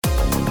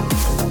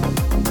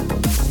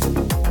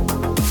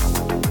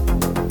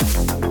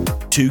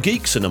Two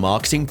Geeks and a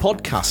Marketing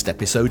Podcast,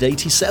 episode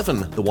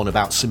 87, the one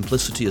about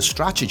simplicity as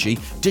strategy,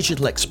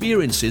 digital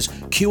experiences,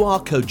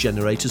 QR code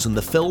generators and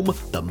the film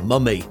The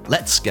Mummy.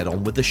 Let's get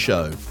on with the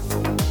show.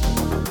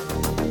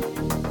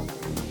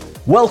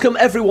 Welcome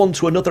everyone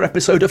to another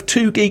episode of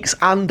Two Geeks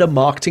and a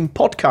Marketing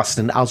Podcast,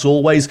 and as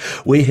always,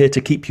 we're here to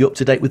keep you up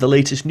to date with the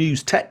latest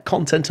news, tech,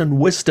 content and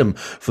wisdom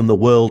from the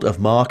world of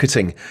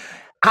marketing.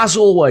 As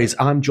always,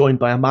 I'm joined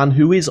by a man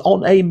who is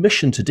on a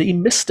mission to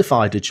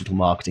demystify digital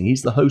marketing.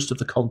 He's the host of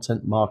the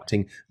Content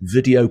Marketing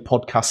video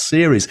podcast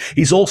series.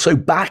 He's also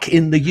back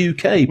in the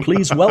UK.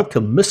 Please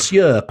welcome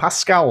Monsieur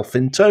Pascal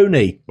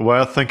Fintoni.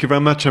 Well, thank you very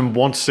much. And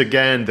once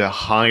again, the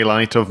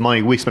highlight of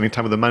my week spending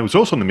time with the man who's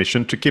also on the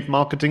mission to keep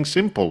marketing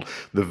simple.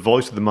 The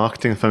voice of the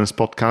Marketing and Finance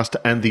podcast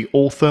and the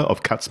author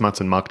of Cat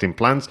Smarts and Marketing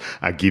Plans.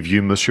 I give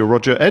you Monsieur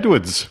Roger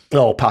Edwards.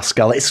 Oh,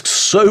 Pascal, it's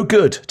so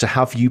good to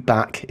have you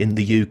back in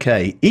the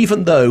UK.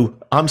 Even though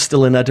I'm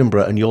still in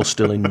Edinburgh and you're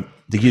still in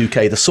the UK,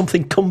 there's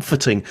something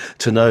comforting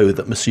to know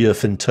that Monsieur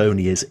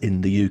Fintoni is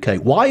in the UK.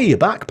 Why are you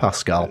back,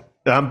 Pascal?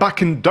 I'm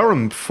back in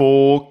Durham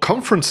for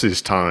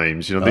conferences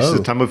times. This is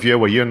the time of year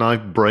where you and I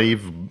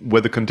brave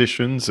weather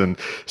conditions and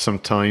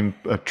sometimes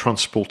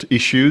transport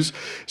issues.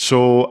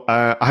 So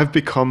I've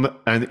become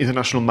an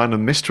international man of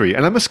mystery.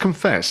 And I must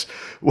confess,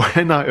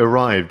 when I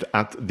arrived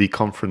at the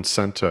conference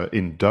center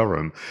in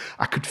Durham,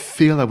 I could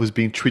feel I was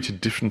being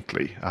treated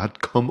differently. I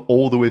had come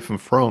all the way from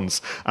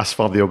France as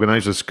far as the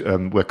organizers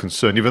were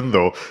concerned, even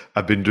though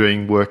I've been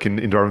doing work in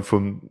Durham for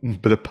a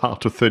better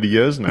part of 30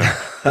 years now.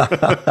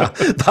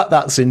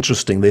 That's interesting.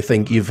 They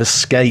think you've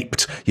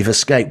escaped.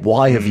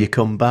 Why have you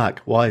come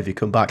back?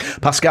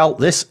 Pascal,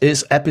 this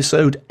is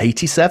episode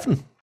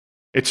 87.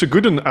 It's a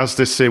good one, as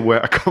they say,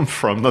 where I come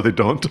from. No, they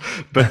don't.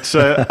 But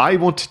I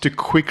wanted to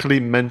quickly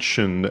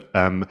mention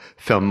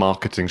film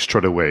marketing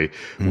straight away.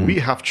 We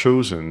have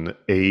chosen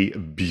a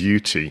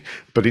beauty.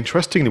 But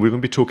interestingly, we're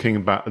going to be talking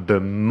about The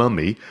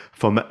Mummy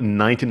from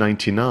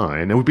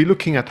 1999. And we'll be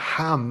looking at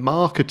how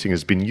marketing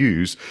has been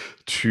used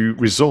to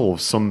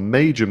resolve some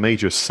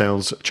major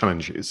sales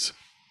challenges.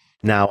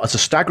 Now, as a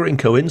staggering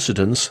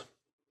coincidence,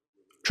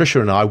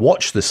 Trisha and I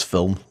watched this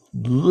film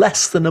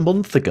less than a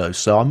month ago,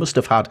 so I must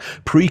have had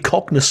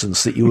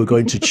precognizance that you were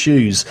going to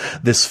choose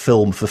this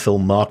film for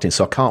film marketing,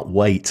 so I can't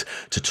wait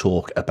to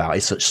talk about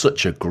it. It's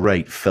such a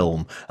great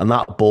film, and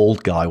that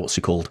bald guy, what's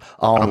he called?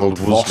 Arnold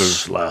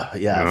Vosloo.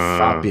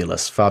 Yeah,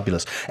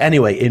 fabulous.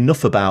 Anyway,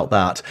 enough about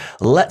that.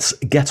 Let's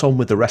get on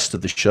with the rest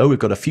of the show. We've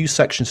got a few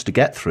sections to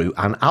get through,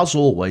 and as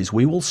always,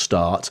 we will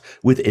start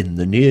with In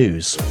the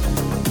News.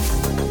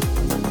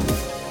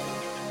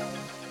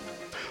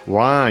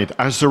 Right.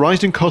 As the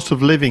rising cost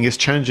of living is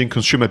changing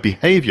consumer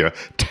behavior,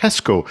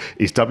 Tesco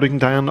is doubling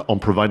down on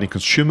providing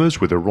consumers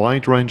with a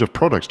wide range of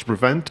products to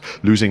prevent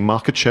losing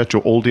market share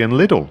to Aldi and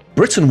Lidl.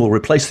 Britain will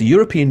replace the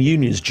European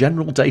Union's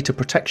General Data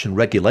Protection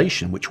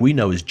Regulation, which we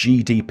know as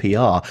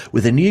GDPR,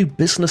 with a new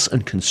business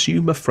and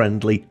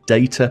consumer-friendly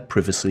data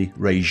privacy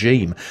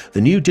regime.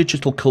 The new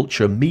Digital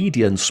Culture,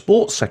 Media and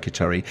Sports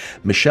Secretary,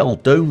 Michelle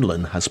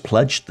Donelan, has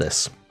pledged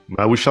this.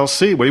 Well, we shall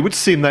see. Well, it would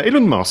seem that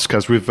Elon Musk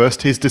has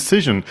reversed his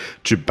decision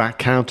to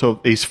back out of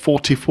his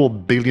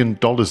 $44 billion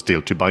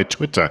deal to buy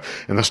Twitter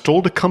and has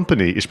told the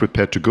company is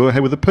prepared to go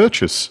ahead with the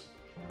purchase.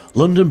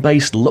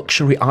 London-based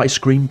luxury ice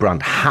cream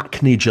brand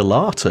Hackney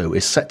Gelato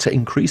is set to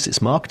increase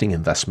its marketing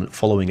investment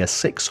following a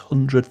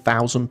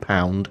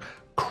 £600,000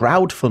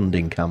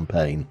 crowdfunding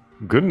campaign.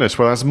 Goodness.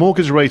 Well, as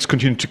mortgage rates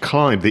continue to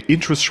climb, the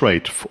interest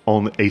rate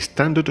on a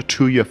standard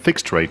 2-year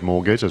fixed rate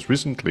mortgage has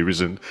recently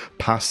risen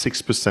past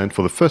 6%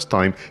 for the first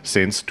time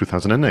since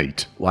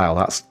 2008.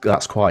 Wow,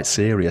 that's quite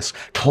serious.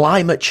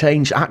 Climate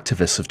change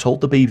activists have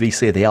told the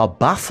BBC they are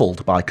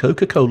baffled by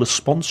Coca-Cola's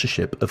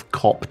sponsorship of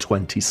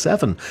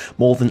COP27.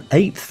 More than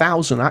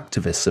 8,000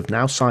 activists have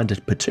now signed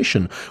a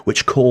petition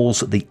which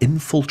calls the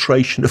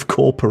infiltration of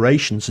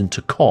corporations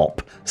into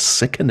COP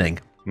sickening.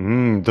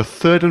 The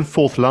third and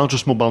fourth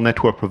largest mobile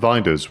network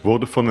providers,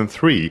 Vodafone and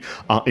Three,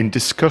 are in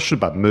discussion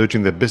about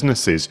merging their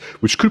businesses,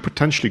 which could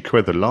potentially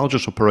create the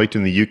largest operator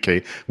in the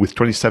UK with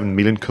 27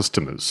 million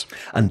customers.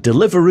 And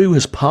Deliveroo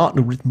has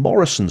partnered with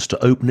Morrisons to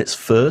open its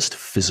first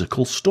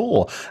physical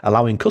store,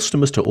 allowing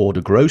customers to order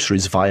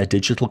groceries via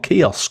digital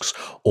kiosks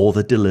or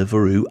the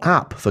Deliveroo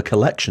app for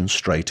collection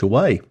straight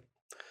away.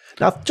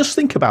 Now, just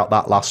think about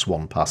that last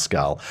one,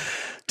 Pascal.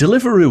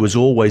 Deliveroo has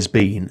always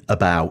been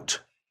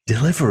about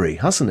delivery,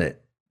 hasn't it?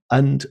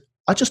 And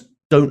I just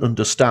don't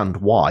understand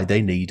why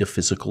they need a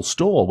physical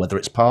store, whether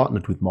it's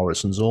partnered with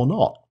Morrisons or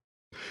not.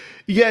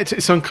 Yeah,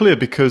 it's unclear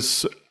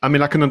because, I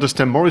can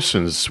understand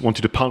Morrisons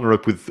wanted to partner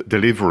up with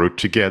Deliveroo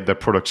to get their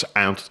products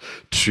out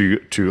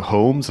to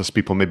homes as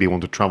people maybe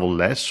want to travel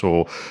less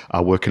or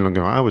are working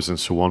longer hours and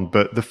so on.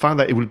 But the fact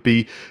that it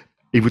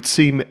would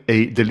seem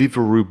a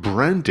Deliveroo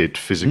branded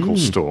physical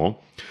store,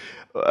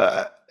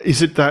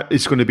 is it that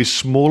it's going to be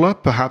smaller,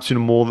 perhaps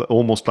more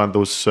almost like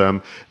those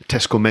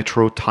Tesco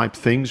Metro type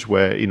things,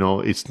 where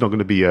it's not going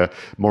to be a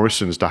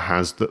Morrisons that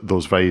has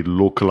those very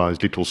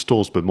localized little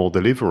stores, but more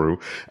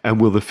Deliveroo? And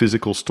will the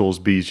physical stores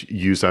be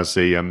used as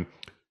a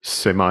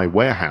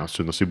semi-warehouse,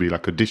 so it'll be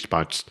like a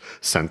dispatch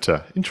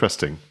center.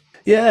 Interesting.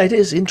 Yeah, it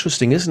is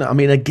interesting, isn't it? I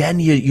mean, again,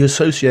 you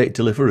associate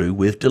Deliveroo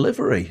with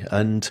delivery,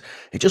 and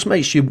it just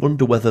makes you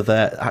wonder whether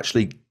they're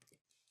actually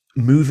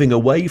moving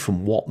away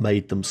from what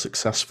made them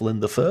successful in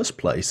the first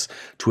place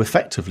to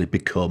effectively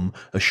become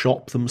a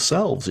shop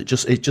themselves. It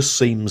just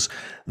seems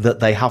that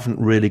they haven't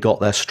really got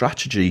their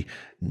strategy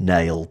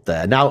nailed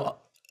there. Now,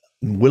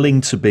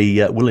 willing to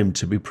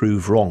be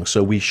proved wrong,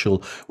 so we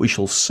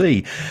shall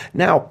see.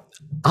 Now,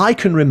 I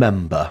can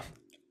remember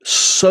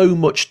so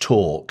much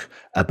talk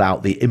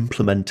about the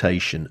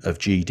implementation of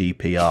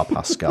GDPR,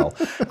 Pascal.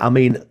 I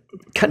mean,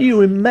 can you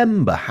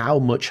remember how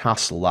much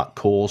hassle that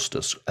caused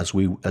us as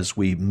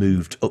we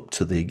moved up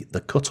to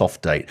the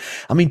cutoff date?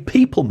 I mean,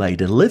 people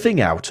made a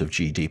living out of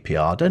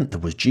GDPR, didn't there?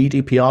 Was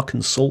GDPR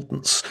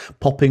consultants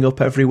popping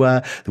up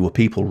everywhere. There were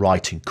people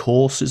writing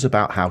courses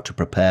about how to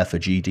prepare for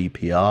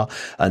GDPR.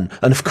 And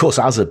of course,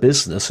 as a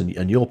business,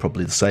 and you're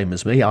probably the same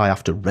as me, I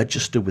have to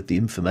register with the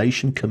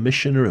Information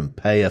Commissioner and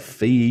pay a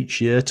fee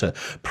each year to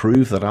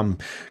prove that I'm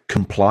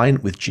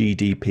compliant with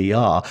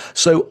GDPR.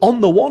 So on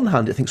the one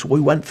hand, it thinks, well,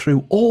 we went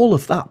through all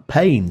of that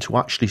pain to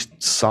actually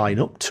sign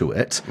up to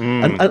it.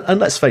 And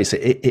let's face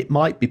it, it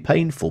might be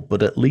painful,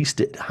 but at least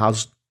it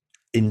has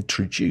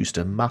introduced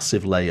a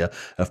massive layer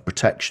of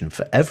protection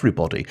for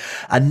everybody.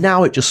 And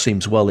now it just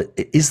seems, well,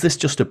 is this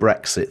just a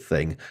Brexit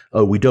thing?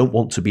 Oh, we don't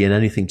want to be in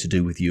anything to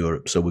do with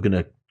Europe, so we're going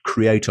to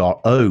create our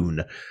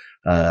own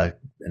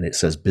and it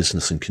says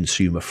business and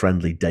consumer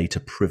friendly data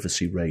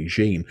privacy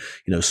regime.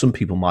 You know, some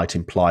people might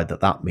imply that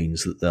that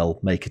means that they'll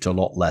make it a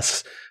lot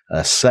less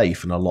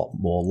safe and a lot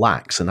more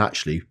lax, and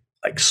actually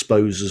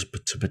expose us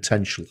to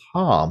potential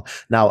harm.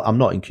 Now, I'm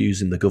not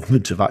accusing the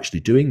government of actually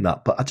doing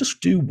that, but I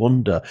just do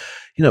wonder,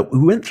 you know, we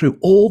went through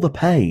all the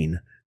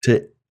pain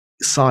to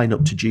sign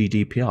up to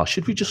GDPR.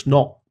 Should we just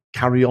not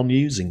carry on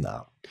using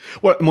that?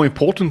 Well, more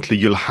importantly,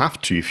 you'll have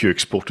to if you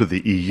export to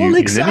the EU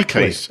in any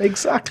case.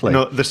 Exactly. You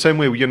know, the same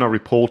way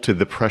reported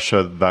the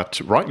pressure that,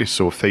 rightly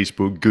so,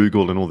 Facebook,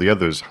 Google, and all the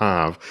others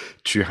have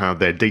to have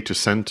their data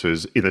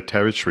centers in the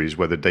territories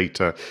where the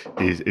data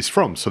is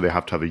from. So they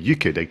have to have a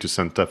UK data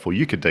center for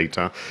UK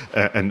data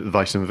and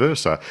vice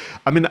versa.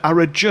 I mean, I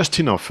read just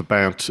enough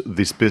about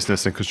this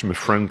business and consumer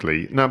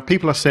friendly. Now,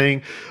 people are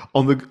saying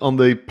on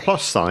the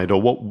plus side,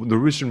 or what the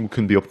reason we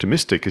can be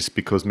optimistic is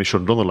because Michelle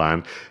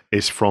Donnellan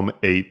is from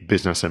a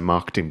business and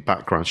marketing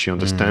background. She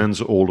understands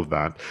all of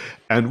that.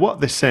 And what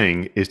they're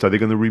saying is that they're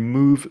going to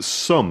remove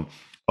some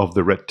of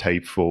the red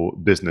tape for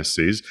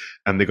businesses,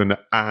 and they're going to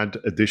add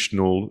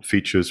additional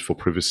features for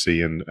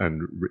privacy and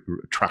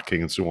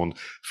tracking and so on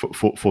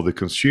for the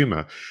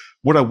consumer.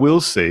 What I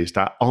will say is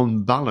that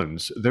on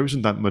balance, there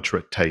isn't that much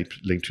red tape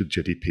linked to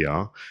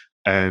GDPR.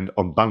 And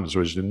on balance,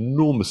 there is an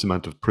enormous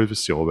amount of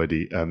privacy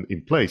already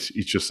in place.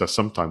 It's just that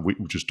sometimes we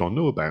just don't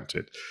know about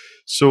it.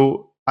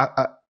 So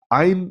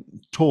I'm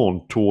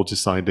torn towards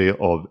this idea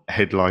of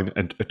headline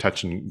and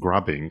attention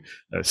grabbing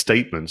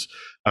statements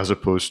as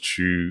opposed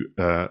to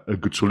a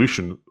good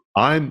solution.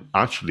 I'm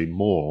actually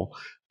more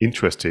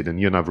interested, and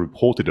you and I've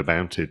reported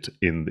about it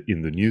in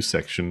the news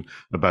section,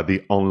 about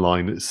the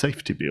online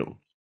safety bill,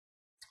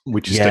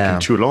 which is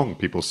taking too long,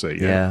 people say.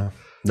 Yeah.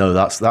 No,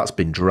 that's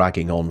been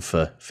dragging on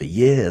for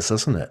years,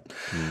 hasn't it?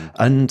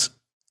 And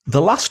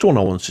the last one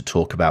I wanted to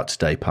talk about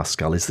today,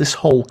 Pascal, is this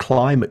whole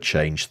climate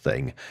change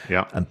thing.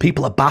 Yeah. And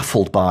people are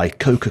baffled by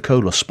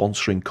Coca-Cola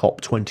sponsoring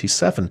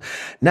COP27.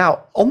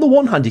 Now, on the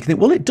one hand, you can think,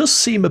 well, it does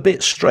seem a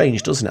bit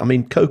strange, doesn't it? I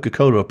mean,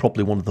 Coca-Cola are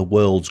probably one of the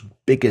world's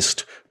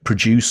biggest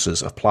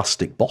producers of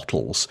plastic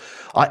bottles.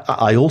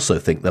 I also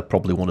think they're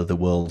probably one of the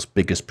world's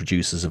biggest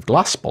producers of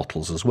glass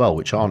bottles as well,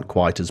 which aren't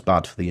quite as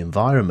bad for the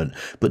environment.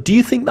 But do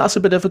you think that's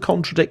a bit of a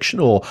contradiction,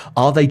 or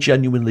are they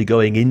genuinely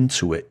going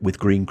into it with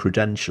green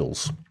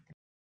credentials?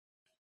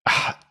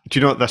 Do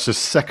you know, that's the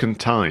second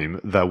time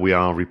that we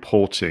are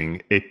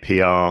reporting a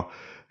PR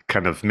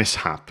kind of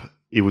mishap.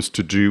 It was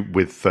to do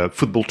with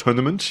football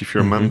tournaments, if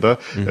you remember.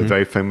 A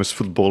very famous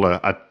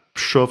footballer had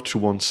shoved to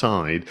one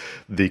side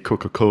the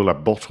Coca-Cola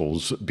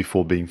bottles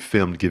before being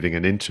filmed giving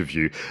an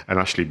interview, and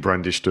actually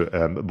brandished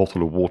a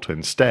bottle of water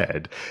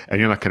instead. And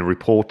you know, I kind of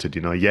reported,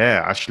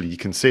 actually you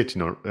can see it,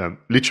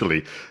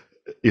 literally,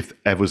 if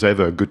there was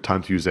ever a good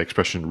time to use the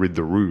expression, read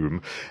the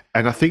room.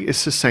 And I think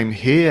it's the same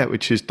here,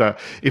 which is that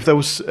if there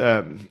was,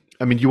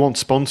 you want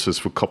sponsors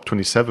for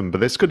COP27, but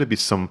there's going to be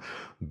some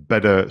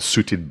better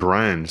suited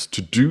brands to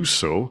do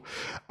so,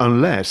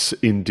 unless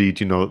indeed,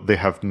 they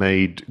have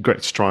made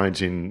great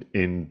strides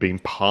in being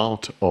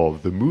part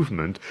of the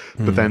movement,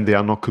 but then they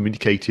are not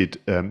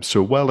communicated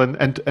so well.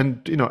 And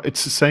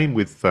it's the same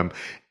with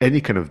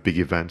any kind of big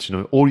event.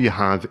 All you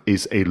have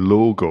is a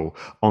logo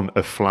on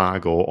a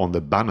flag or on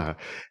the banner.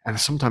 And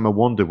sometimes I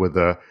wonder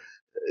whether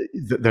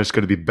there's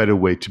going to be a better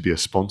way to be a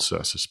sponsor,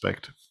 I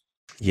suspect.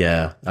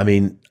 Yeah, I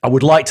mean, I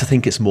would like to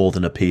think it's more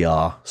than a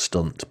PR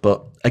stunt,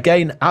 but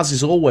again, as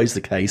is always the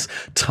case,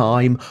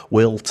 time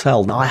will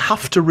tell. Now, I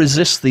have to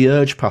resist the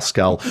urge,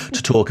 Pascal,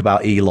 to talk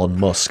about Elon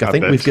Musk. I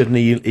think we've given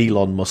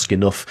Elon Musk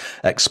enough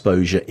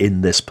exposure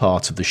in this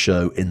part of the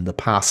show in the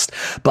past,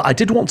 but I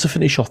did want to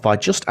finish off by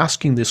just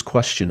asking this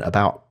question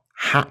about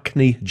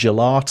Hackney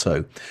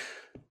Gelato.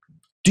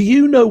 Do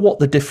you know what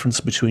the difference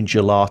between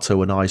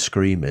gelato and ice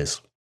cream is?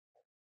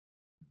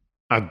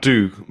 I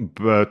do,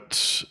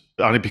 but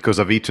only because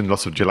I've eaten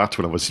lots of gelato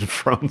when I was in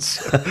France.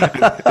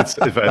 It's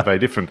very, very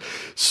different.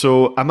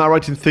 So am I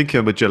right in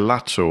thinking with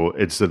gelato,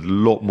 it's a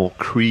lot more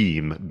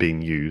cream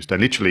being used?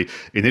 And literally,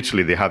 in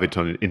Italy, they have it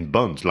in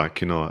buns,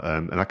 like, and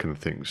that kind of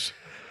things.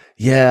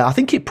 Yeah, I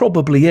think it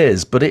probably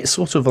is, but it's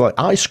sort of like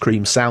ice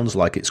cream sounds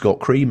like it's got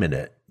cream in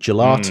it.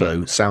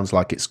 Gelato sounds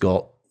like it's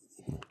got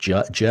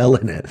gel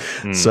in it.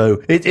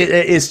 So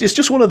it's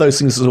just one of those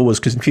things that's always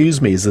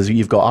confused me, is that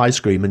you've got ice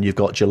cream and you've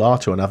got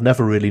gelato, and I've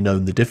never really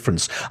known the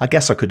difference. I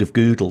guess I could have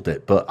Googled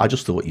it, but I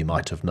just thought you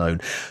might have known.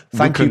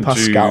 Thank you,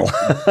 Pascal.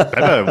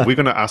 We're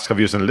going to ask our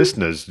viewers and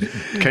listeners,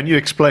 can you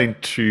explain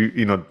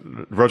to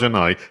Roger and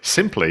I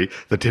simply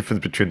the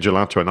difference between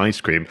gelato and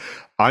ice cream?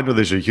 I know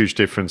there's a huge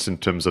difference in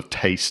terms of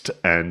taste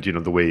and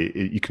the way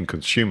you can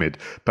consume it,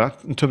 but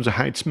in terms of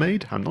how it's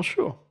made, I'm not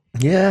sure.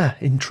 Yeah,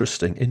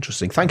 interesting.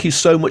 Thank you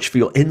so much for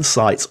your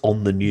insights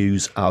on the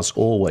news, as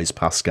always,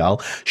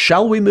 Pascal.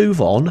 Shall we move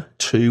on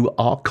to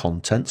our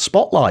content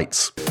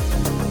spotlights?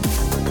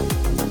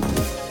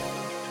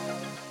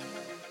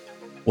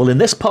 Well, in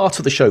this part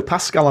of the show,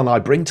 Pascal and I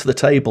bring to the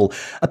table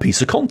a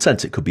piece of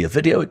content. It could be a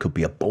video, it could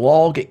be a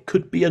blog, it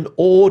could be an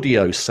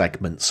audio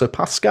segment. So,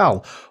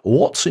 Pascal,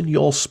 what's in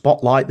your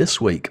spotlight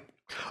this week?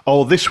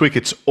 Oh, this week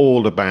it's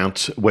all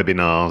about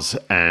webinars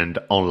and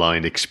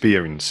online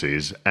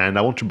experiences. And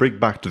I want to bring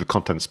back to the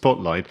content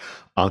spotlight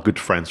our good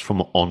friends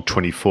from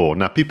On24.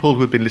 Now, people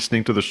who have been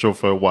listening to the show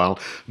for a while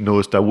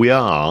knows that we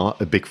are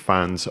big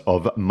fans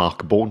of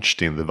Mark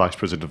Bornstein, the Vice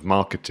President of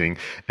Marketing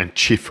and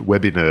Chief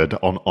Webinerd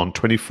on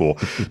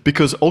On24,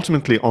 because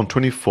ultimately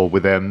On24,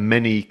 with their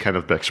many kind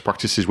of best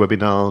practices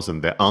webinars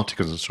and their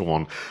articles and so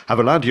on, have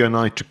allowed you and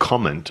I to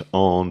comment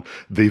on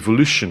the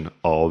evolution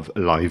of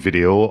live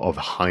video, of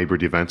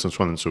hybrid events and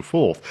so on and so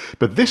forth.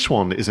 But this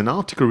one is an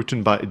article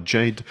written by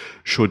Jade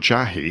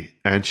Shojahi,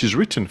 and she's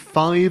written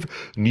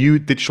 5 new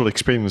digital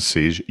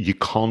experiences you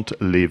can't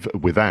live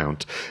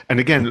without. And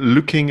again,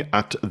 looking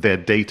at their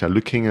data,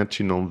 looking at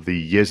the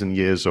years and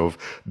years of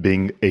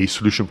being a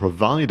solution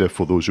provider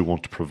for those who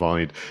want to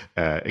provide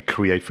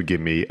create,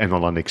 forgive me, an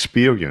online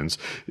experience,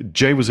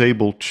 Jay was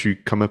able to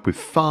come up with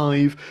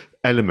 5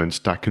 elements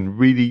that can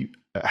really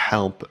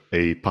help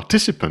a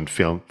participant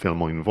feel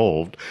more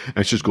involved,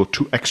 and she's got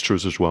 2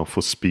 extras as well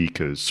for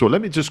speakers. So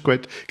let me just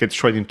get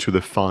straight into the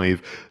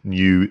 5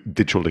 new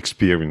digital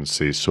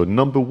experiences. So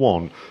number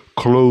 1,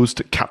 closed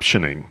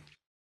captioning.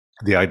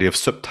 The idea of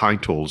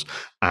subtitles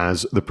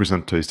as the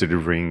presenter is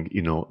delivering,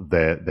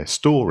 their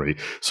story.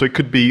 So it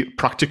could be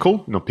practical,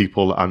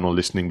 people are not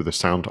listening with the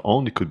sound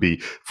on. It could be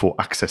for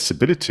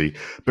accessibility,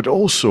 but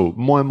also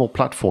more and more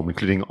platforms,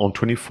 including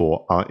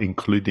On24, are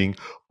including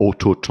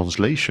auto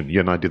translation. You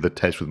and I did the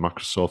test with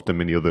Microsoft and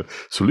many other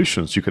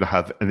solutions. You could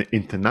have an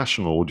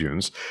international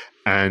audience,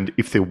 and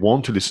if they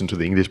want to listen to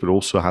the English, but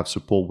also have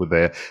support with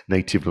their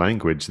native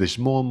language, there's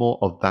more and more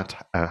of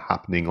that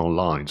happening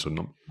online. So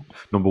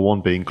number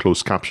 1 being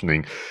closed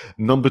captioning.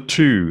 Number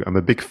 2, I'm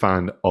a big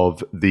fan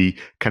of the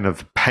kind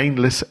of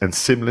painless and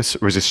seamless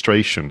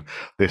registration.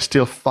 There's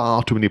still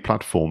far too many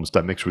platforms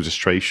that makes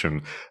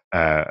registration,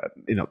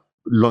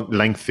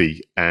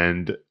 lengthy,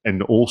 and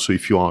also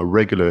if you are a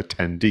regular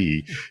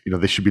attendee,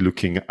 they should be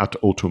looking at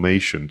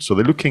automation. So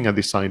they're looking at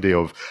this idea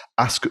of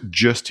ask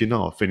just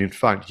enough, and in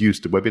fact use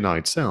the webinar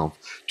itself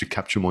to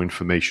capture more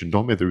information.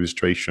 Don't make the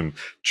registration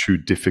too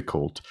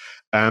difficult.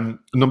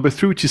 Number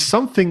 3, which is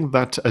something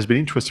that has been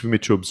interesting for me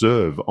to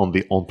observe on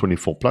the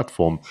On24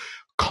 platform,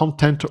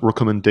 content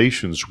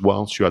recommendations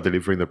whilst you are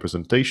delivering the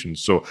presentation.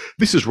 So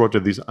this is,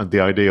 Roger, the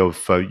idea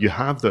of you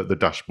have the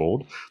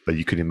dashboard that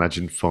you can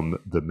imagine from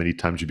the many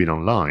times you've been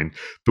online,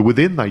 but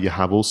within that you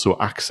have also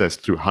access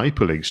through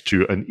hyperlinks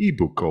to an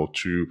ebook or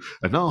to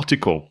an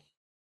article.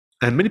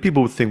 And many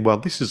people would think, well,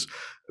 this is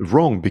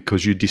wrong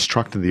because you're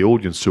distracting the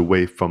audience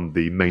away from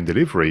the main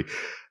delivery.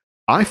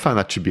 I find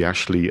that to be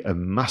actually a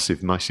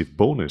massive, massive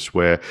bonus,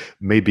 where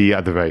maybe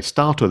at the very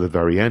start or the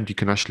very end, you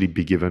can actually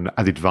be given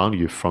added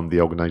value from the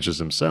organizers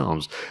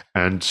themselves.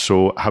 And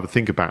so have a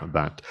think about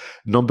that.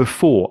 Number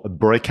 4,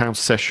 breakout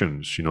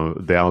sessions.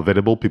 They are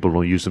available. People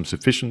don't use them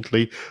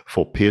sufficiently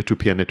for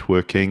peer-to-peer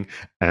networking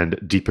and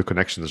deeper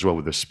connections as well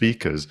with the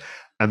speakers.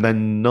 And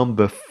then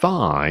number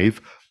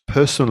 5,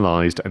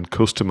 personalized and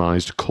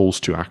customized calls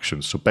to action.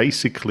 So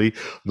basically,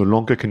 no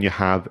longer can you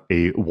have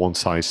a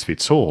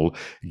one-size-fits-all.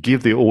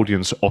 Give the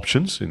audience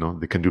options.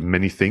 They can do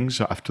many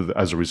things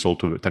as a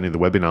result of attending the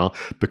webinar,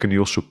 but can you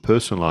also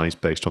personalize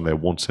based on their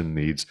wants and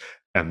needs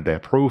and their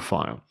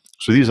profile.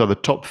 So these are the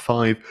top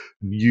 5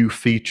 new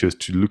features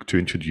to look to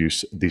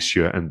introduce this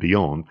year and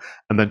beyond.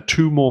 And then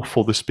 2 more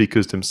for the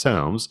speakers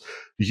themselves.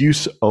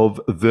 use of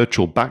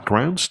virtual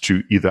backgrounds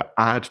to either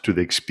add to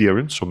the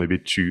experience or maybe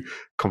to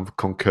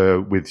concur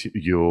with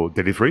your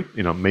delivery.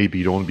 Maybe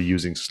you don't want to be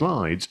using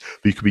slides,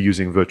 but you could be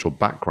using virtual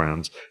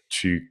backgrounds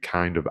to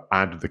kind of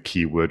add the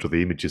keyword or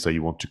the images that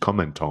you want to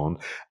comment on.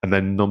 And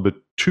then number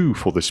two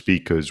for the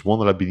speakers, one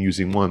that I've been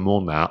using more and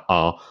more now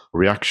are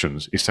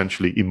reactions,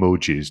 essentially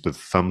emojis, the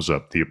thumbs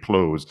up, the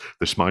applause,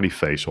 the smiley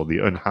face, or the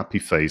unhappy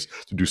face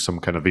to do some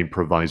kind of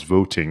improvised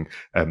voting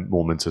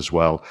moments as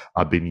well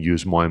are being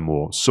used more and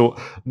more. So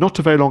not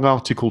a very long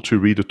article to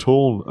read at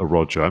all,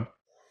 Roger,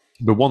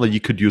 but one that you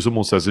could use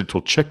almost as a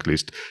little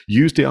checklist.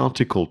 Use the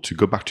article to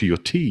go back to your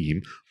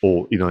team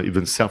or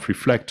even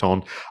self-reflect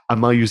on,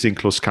 am I using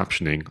closed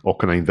captioning or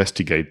can I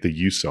investigate the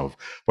use of?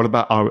 What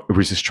about our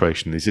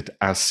registration? Is it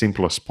as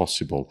simple as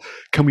possible?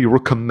 Can we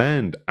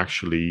recommend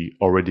actually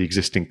already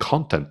existing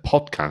content,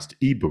 podcasts,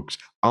 ebooks,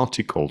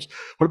 articles?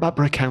 What about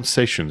breakout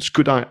sessions?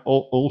 Could I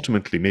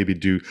ultimately maybe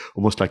do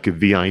almost like a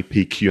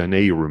VIP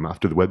Q&A room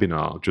after the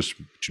webinar, just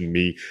between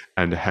me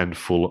and a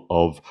handful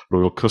of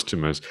loyal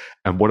customers?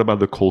 And what about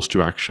the calls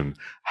to action?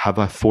 Have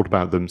I thought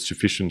about them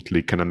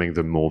sufficiently? Can I make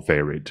them more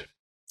varied?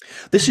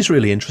 This is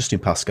really interesting,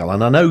 Pascal,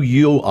 and I know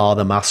you are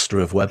the master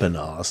of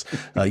webinars.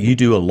 You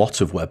do a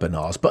lot of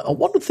webinars, but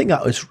one thing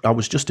I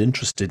was just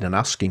interested in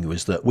asking you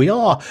is that we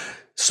are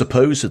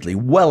supposedly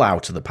well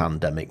out of the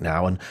pandemic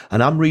now, and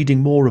I'm reading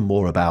more and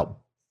more about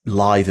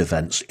live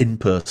events,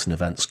 in-person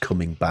events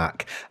coming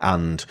back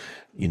and,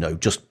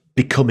 just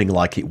becoming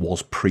like it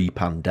was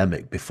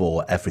pre-pandemic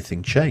before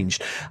everything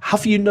changed.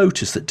 Have you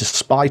noticed that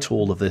despite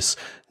all of this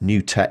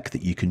new tech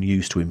that you can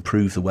use to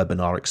improve the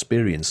webinar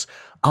experience,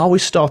 are we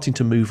starting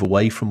to move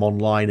away from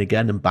online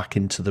again and back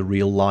into the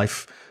real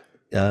life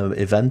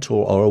event,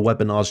 or are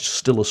webinars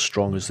still as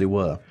strong as they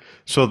were?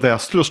 So they are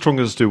still as strong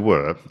as they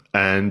were,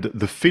 and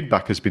the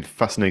feedback has been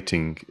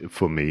fascinating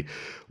for me.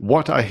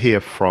 What I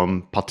hear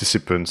from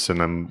participants,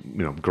 and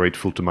I'm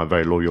grateful to my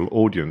very loyal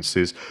audience,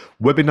 is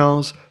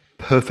webinars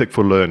perfect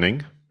for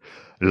learning,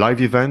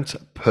 live events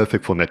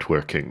perfect for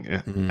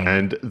networking,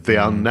 and they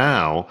are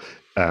now.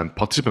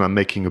 Participants are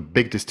making a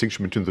big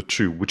distinction between the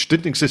two, which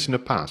didn't exist in the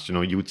past.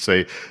 You would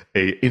say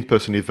a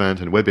in-person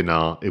event and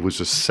webinar, it was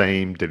the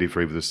same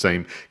delivery with the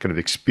same kind of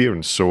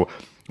experience. So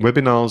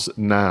webinars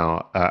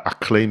now are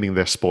claiming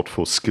their spot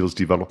for skills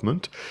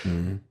development,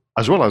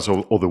 as well as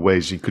all other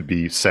ways. It could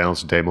be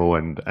sales, demo,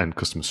 and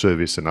customer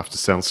service and after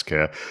sales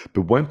care.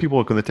 But when people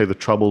are going to take the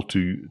trouble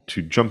to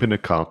jump in a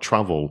car,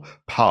 travel,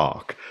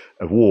 park,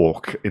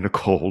 walk in a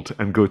cold,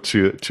 and go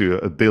to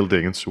a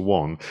building and so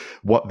on,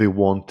 what they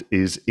want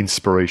is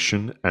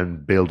inspiration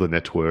and build a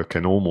network,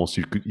 and almost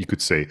you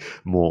could say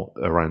more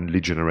around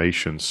lead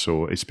generation.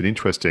 So it's been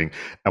interesting.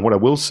 And what I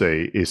will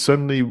say is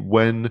certainly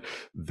when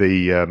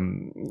there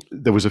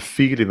was a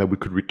feeling that we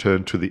could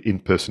return to the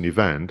in-person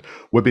event,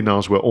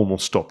 webinars were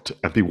almost stopped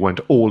and people went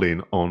all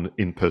in on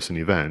in-person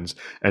events,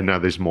 and now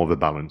there's more of a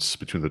balance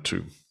between the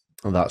two.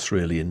 Oh, that's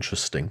really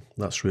interesting.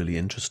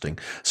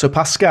 So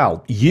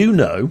Pascal, you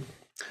know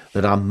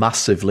that I'm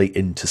massively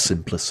into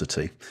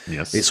simplicity.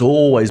 Yes. It's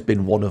always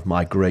been one of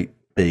my great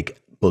big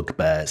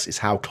bugbears. It's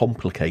how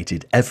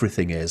complicated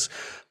everything is,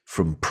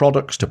 from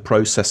products to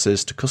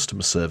processes to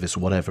customer service,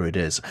 whatever it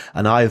is.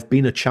 And I have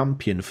been a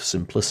champion for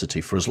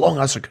simplicity for as long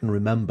as I can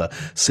remember,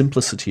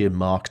 simplicity in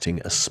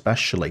marketing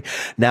especially.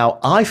 Now,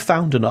 I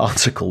found an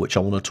article which I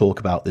want to talk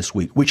about this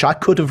week, which I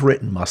could have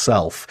written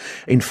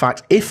myself. In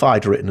fact, if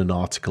I'd written an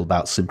article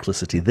about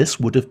simplicity, this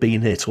would have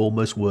been it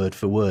almost word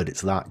for word.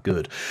 It's that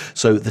good.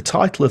 So the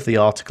title of the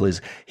article is,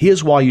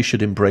 Here's Why You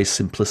Should Embrace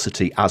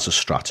Simplicity as a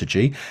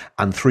Strategy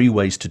and 3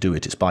 Ways to Do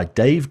It. It's by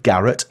Dave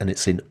Garrett and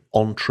it's in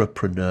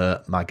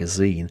Entrepreneur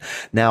magazine.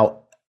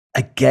 Now,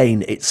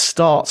 again, it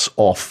starts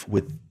off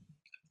with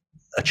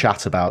a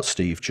chat about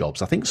Steve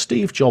Jobs. I think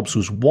Steve Jobs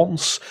was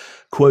once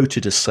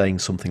quoted as saying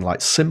something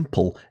like,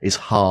 simple is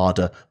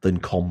harder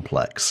than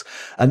complex.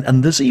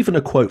 And there's even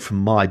a quote from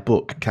my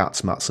book,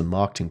 Cats, Mats and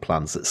Marketing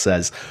Plans, that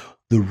says,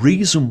 the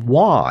reason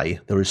why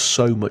there is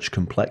so much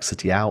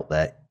complexity out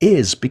there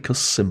is because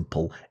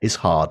simple is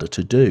harder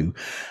to do.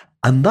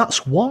 And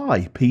that's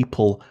why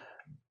people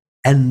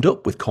end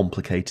up with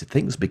complicated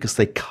things, because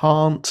they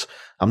can't,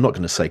 I'm not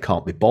going to say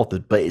can't be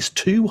bothered, but it's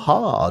too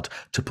hard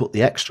to put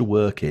the extra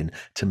work in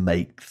to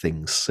make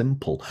things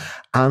simple.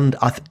 And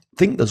I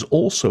think there's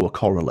also a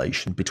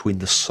correlation between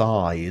the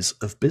size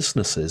of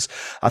businesses.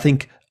 I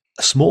think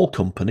a small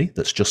company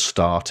that's just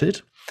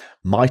started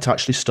might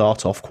actually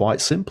start off quite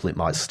simple. It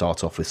might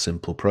start off with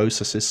simple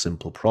processes,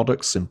 simple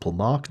products, simple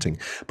marketing.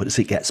 But as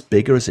it gets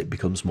bigger, as it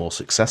becomes more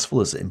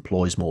successful, as it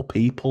employs more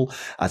people,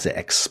 as it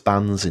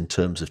expands in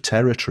terms of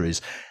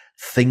territories,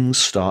 things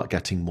start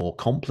getting more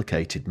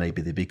complicated.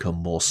 Maybe they become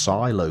more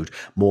siloed,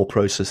 more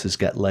processes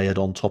get layered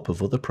on top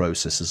of other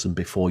processes, and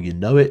before you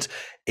know it,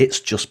 it's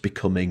just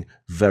becoming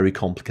very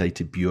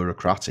complicated,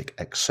 bureaucratic,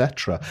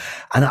 etc.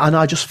 And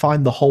I just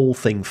find the whole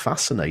thing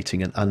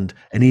fascinating, and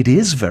it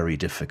is very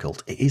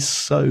difficult. It is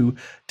so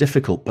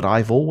difficult, but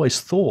I've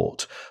always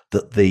thought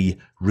that the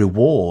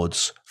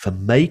rewards for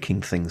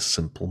making things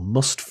simple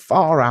must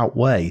far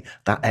outweigh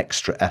that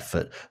extra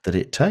effort that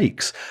it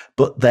takes.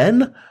 But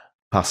then,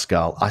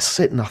 Pascal, I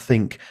sit and I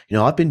think,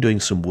 I've been doing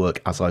some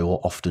work, as I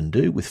often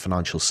do, with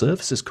financial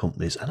services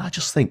companies, and I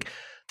just think,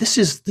 this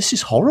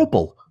is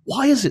horrible.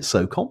 Why is it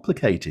so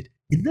complicated?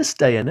 In this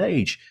day and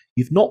age,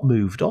 you've not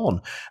moved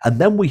on. And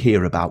then we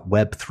hear about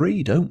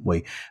Web3, don't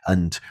we?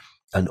 And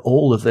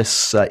all of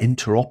this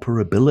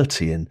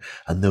interoperability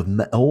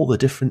and all the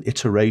different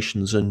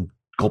iterations and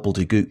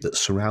gobbledygook that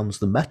surrounds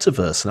the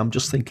metaverse. And I'm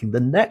just thinking the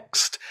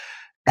next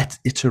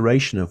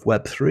iteration of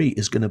Web3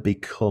 is going to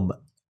become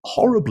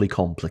horribly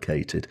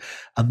complicated.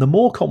 And the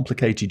more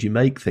complicated you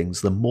make things,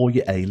 the more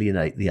you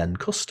alienate the end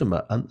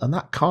customer. And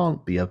that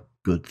can't be a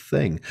good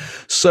thing.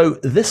 So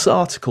this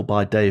article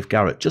by Dave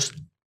Garrett just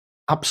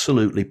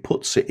absolutely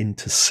puts it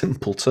into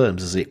simple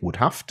terms, as it would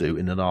have to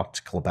in an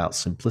article about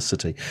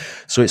simplicity.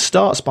 So it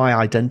starts by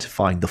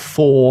identifying the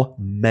 4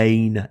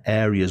 main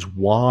areas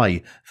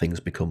why things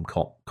become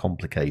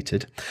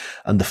complicated.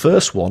 And the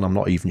first one, I'm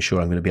not even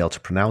sure I'm going to be able to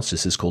pronounce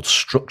this, is called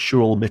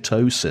structural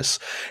mitosis.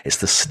 It's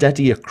the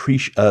steady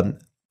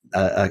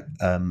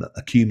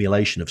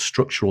accumulation of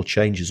structural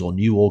changes or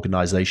new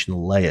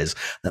organizational layers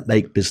that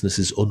make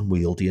businesses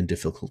unwieldy and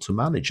difficult to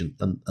manage.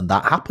 And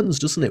that happens,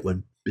 doesn't it,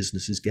 when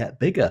businesses get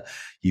bigger?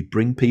 You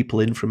bring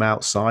people in from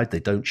outside, they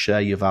don't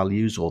share your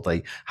values, or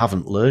they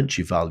haven't learnt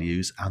your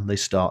values, and they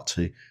start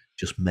to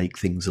just make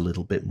things a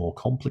little bit more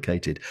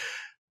complicated.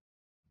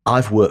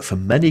 I've worked for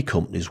many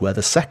companies where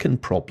the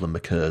second problem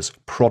occurs,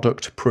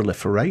 product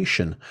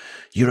proliferation.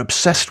 You're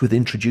obsessed with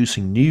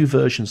introducing new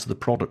versions of the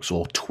products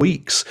or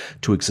tweaks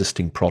to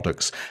existing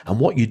products.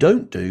 And what you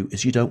don't do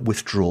is you don't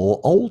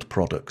withdraw old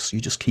products. You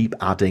just keep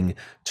adding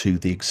to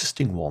the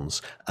existing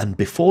ones. And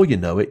before you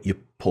know it, your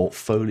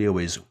portfolio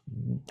is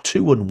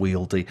too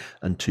unwieldy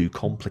and too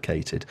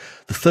complicated.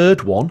 The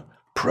third one,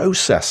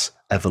 process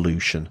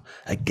evolution.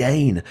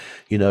 Again,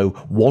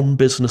 one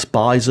business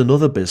buys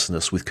another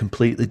business with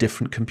completely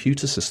different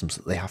computer systems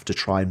that they have to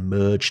try and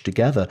merge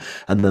together.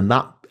 And then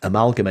that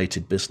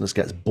amalgamated business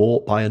gets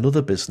bought by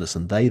another business,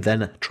 and they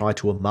then try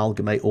to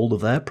amalgamate all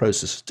of their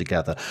processes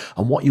together.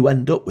 And what you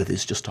end up with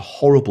is just a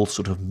horrible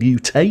sort of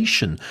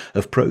mutation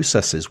of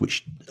processes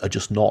which are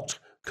just not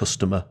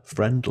customer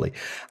friendly.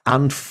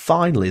 And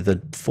finally,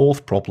 the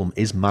fourth problem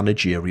is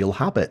managerial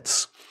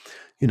habits.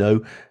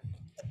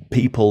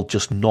 People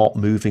just not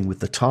moving with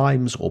the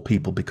times, or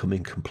people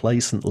becoming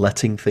complacent,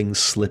 letting things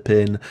slip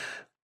in.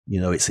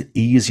 It's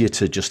easier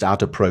to just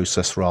add a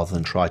process rather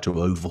than try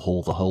to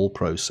overhaul the whole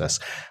process.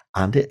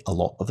 And a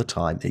lot of the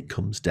time, it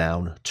comes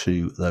down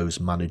to those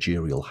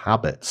managerial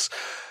habits.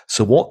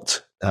 So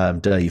what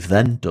Dave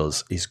then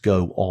does is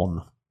go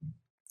on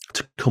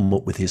to come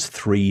up with his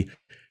 3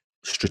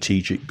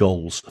 strategic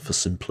goals for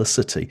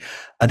simplicity.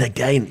 And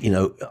again,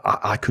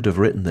 I could have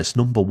written this.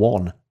 Number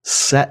 1,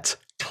 set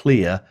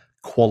clear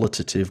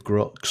quantitative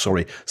goals.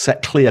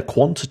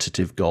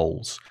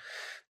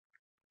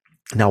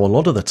 Now, a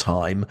lot of the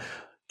time,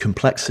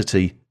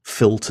 complexity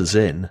filters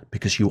in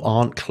because you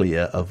aren't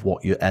clear of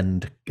what your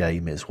end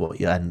game is, what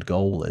your end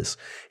goal is.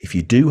 If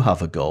you do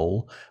have a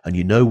goal and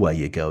you know where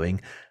you're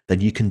going, then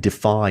you can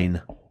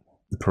define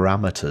the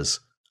parameters,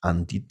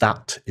 and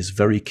that is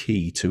very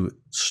key to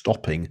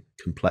stopping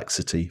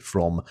complexity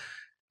from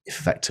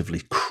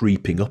effectively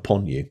creeping up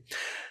on you.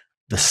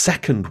 The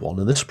second one,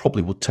 and this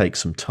probably would take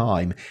some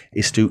time,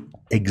 is to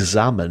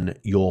examine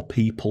your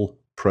people,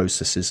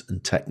 processes,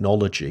 and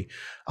technology.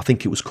 I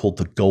think it was called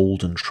the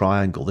Golden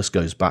Triangle. This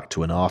goes back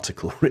to an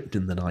article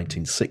written in the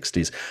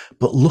 1960s.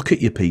 But look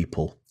at your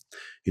people.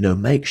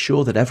 Make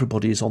sure that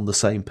everybody is on the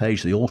same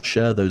page. They all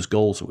share those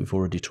goals that we've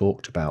already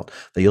talked about.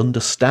 They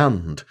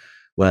understand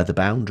where the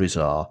boundaries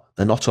are.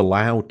 They're not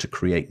allowed to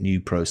create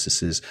new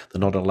processes. They're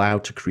not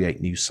allowed to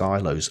create new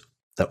silos.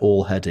 They're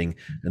all heading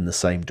in the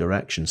same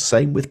direction.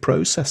 Same with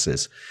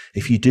processes.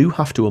 If you do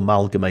have to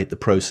amalgamate the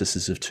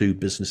processes of 2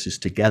 businesses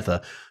together,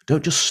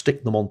 don't just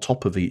stick them on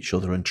top of each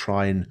other and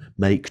try and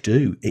make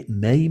do. It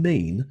may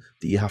mean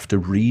that you have to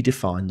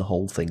redefine the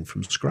whole thing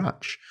from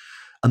scratch.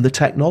 And the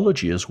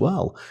technology as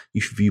well.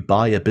 If you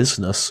buy a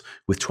business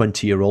with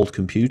 20-year-old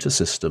computer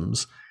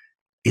systems,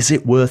 is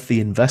it worth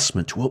the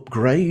investment to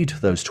upgrade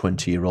those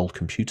 20-year-old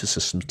computer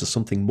systems to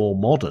something more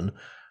modern,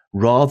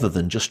 rather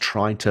than just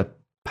trying to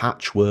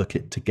patchwork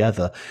it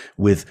together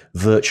with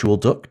virtual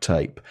duct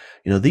tape?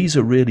 These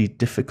are really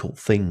difficult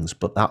things,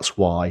 but that's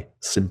why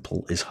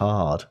simple is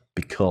hard,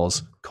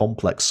 because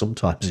complex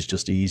sometimes is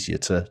just easier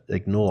to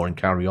ignore and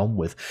carry on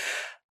with.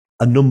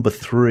 And number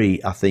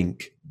 3, I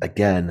think,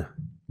 again,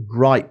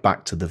 right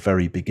back to the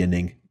very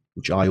beginning,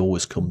 which I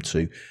always come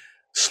to,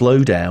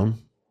 slow down.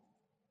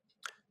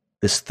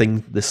 This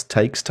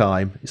takes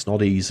time. It's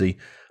not easy,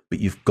 but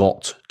you've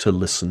got to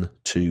listen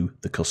to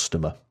the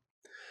customer.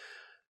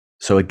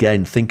 So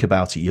again, think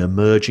about it. You're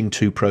merging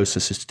two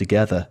processes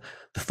together.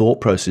 The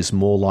thought process is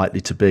more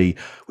likely to be,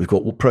 we've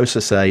got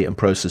process A and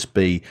process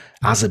B.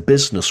 As a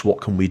business,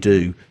 what can we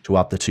do to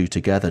add the two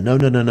together? No.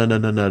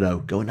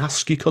 Go and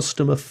ask your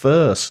customer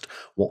first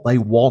what they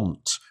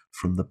want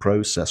from the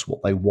process,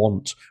 what they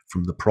want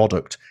from the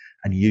product,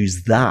 and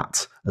use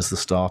that as the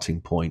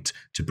starting point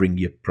to bring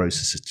your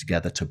processes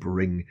together, to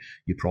bring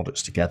your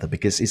products together,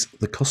 because it's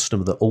the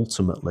customer that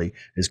ultimately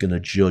is going to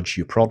judge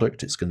your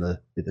product. It's going to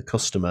be the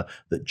customer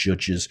that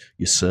judges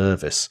your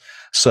service.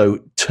 So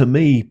to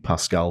me,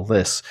 Pascal,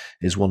 this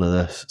is one of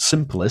the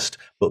simplest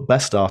but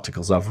best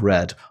articles I've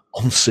read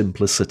on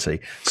simplicity.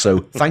 So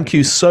thank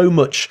you so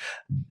much,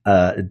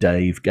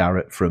 Dave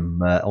Garrett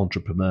from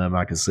Entrepreneur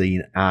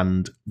Magazine.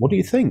 And what do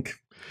you think?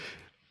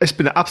 It's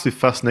been absolutely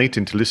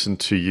fascinating to listen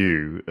to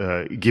you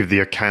give the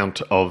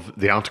account of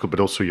the article,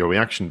 but also your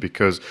reaction,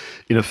 because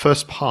in the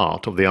first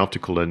part of the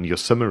article and your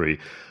summary,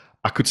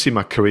 I could see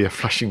my career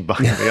flashing by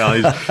my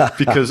eyes,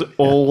 because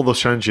all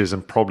those challenges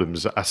and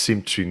problems I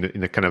seem to,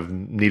 in a kind of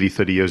nearly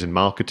 30 years in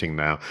marketing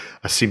now,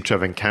 I seem to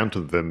have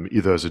encountered them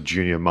either as a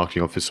junior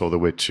marketing officer all the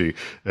way to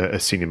a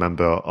senior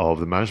member of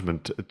the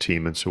management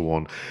team and so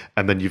on.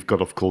 And then you've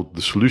got, of course,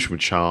 the solution,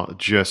 which are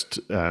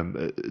just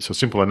so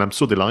simple. And I'm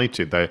so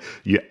delighted that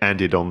you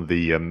ended on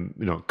the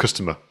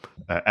customer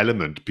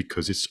element,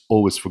 because it's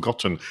always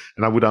forgotten.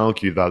 And I would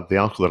argue that the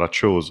article that I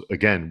chose,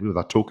 again,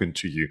 without talking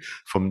to you,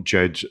 from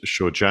Jed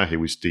Shorjahi,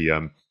 who is the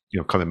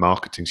kind of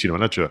marketing senior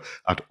manager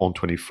at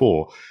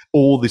On24,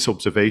 all this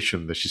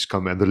observation that she's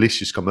come, and the list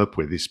she's come up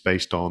with, is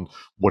based on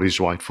what is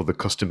right for the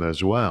customer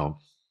as well,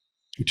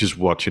 which is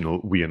what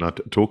we and I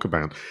talk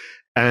about.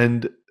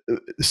 And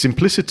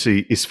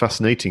simplicity is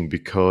fascinating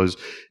because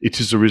it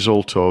is a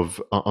result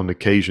of, on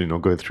occasion,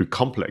 going through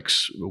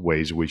complex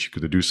ways in which you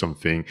could do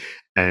something,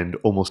 and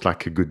almost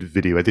like a good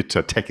video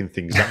editor, taking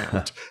things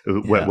out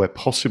where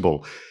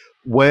possible.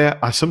 Where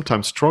I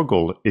sometimes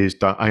struggle is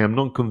that I am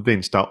not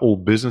convinced that all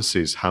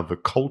businesses have a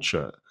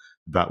culture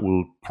that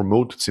will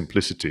promote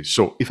simplicity.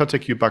 So if I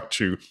take you back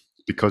to,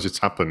 because it's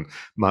happened,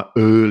 my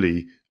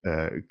early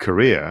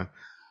career,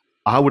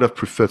 I would have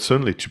preferred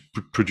certainly to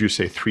produce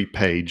a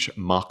 3-page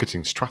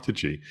marketing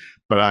strategy,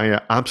 but I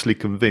am absolutely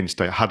convinced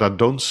that had I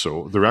done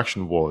so, the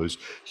reaction was,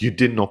 you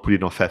did not put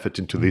enough effort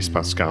into this,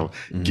 Pascal.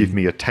 Give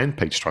me a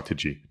 10-page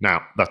strategy.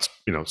 Now, that's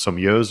some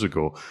years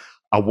ago.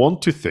 I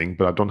want to think,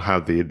 but I don't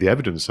have the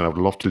evidence, and I would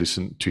love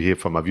to hear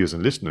from our viewers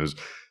and listeners.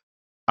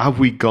 Have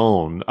we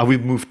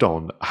moved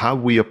on? How are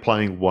we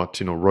applying what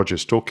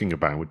Roger's talking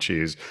about, which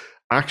is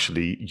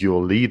actually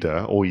your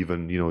leader, or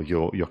even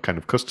your kind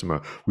of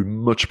customer, we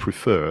much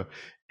prefer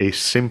a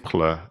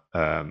simpler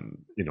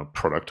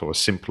product or a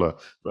simpler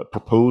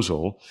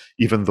proposal,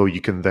 even though you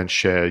can then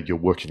share your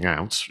working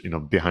out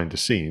behind the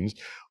scenes.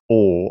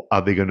 Or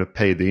are they going to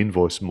pay the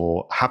invoice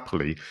more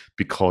happily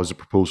because the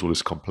proposal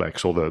is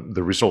complex, or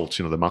the results,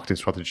 the marketing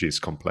strategy is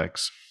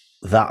complex?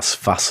 That's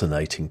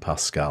fascinating,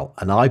 Pascal.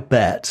 And I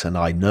bet, and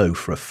I know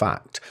for a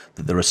fact,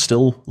 that there are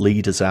still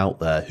leaders out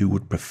there who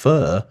would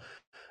prefer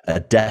a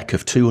deck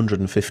of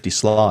 250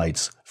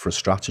 slides for a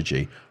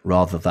strategy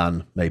rather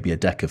than maybe a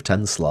deck of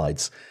 10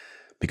 slides,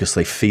 because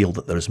they feel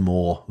that there is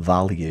more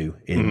value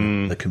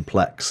in the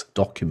complex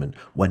document,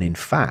 when in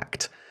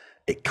fact,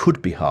 it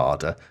could be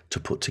harder to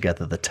put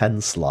together the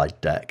 10-slide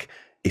deck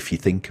if you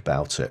think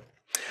about it.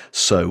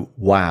 So,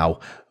 wow,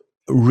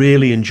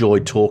 really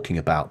enjoyed talking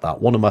about that.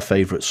 One of my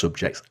favorite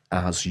subjects,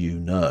 as you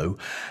know.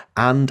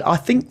 And I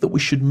think that we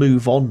should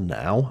move on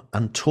now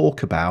and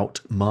talk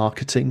about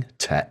marketing,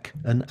 tech,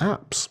 and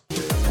apps.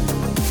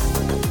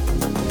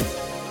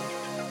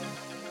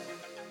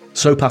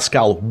 So,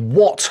 Pascal,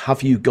 what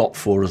have you got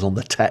for us on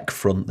the tech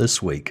front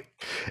this week?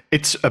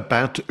 It's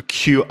about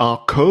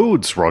QR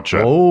codes,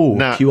 Roger. Oh,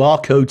 now,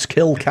 QR codes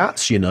kill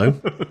cats,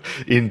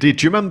 Indeed.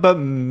 Do you remember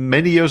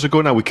many years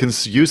ago now, we can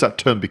use that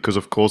term because,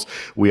 of course,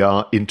 we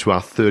are into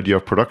our third year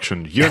of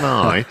production. You and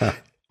I,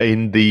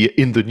 in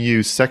the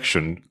news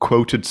section,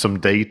 quoted some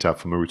data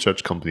from a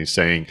research company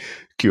saying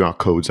QR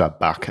codes are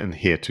back and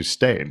here to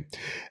stay.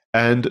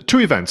 And two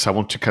events I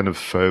want to kind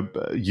of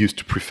use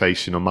to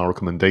preface, my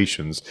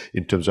recommendations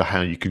in terms of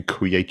how you can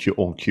create your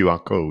own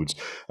QR codes.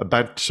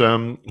 About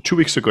 2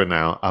 weeks ago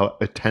now, I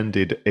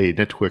attended a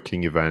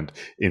networking event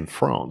in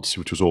France,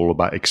 which was all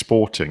about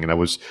exporting, and I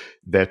was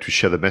there to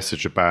share the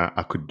message about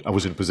I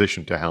was in a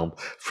position to help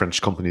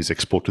French companies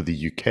export to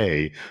the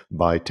UK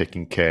by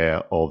taking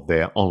care of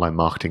their online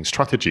marketing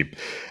strategy.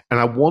 And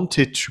I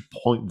wanted to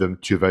point them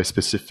to a very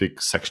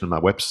specific section of my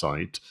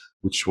website,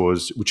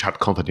 which had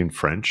content in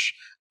French,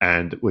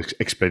 and was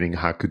explaining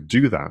how I could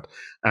do that.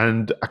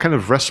 And I kind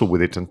of wrestled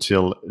with it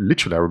until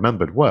literally I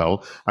remembered,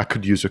 well, I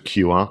could use a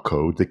QR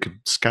code. They could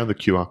scan the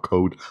QR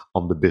code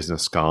on the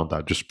business card that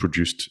I just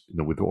produced,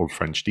 with all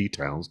French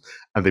details,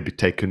 and they'd be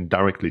taken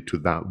directly to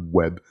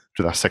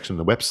that section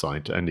of the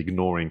website, and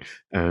ignoring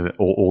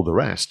all the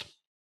rest.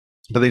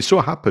 But it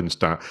so happens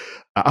that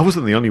I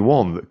wasn't the only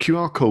one.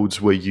 QR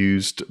codes were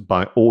used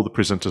by all the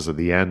presenters at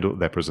the end of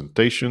their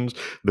presentations.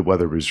 The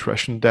weather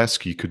registration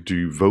desk, you could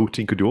do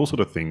voting, could do all sort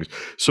of things.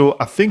 So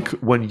I think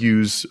when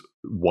used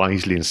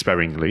wisely and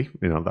sparingly,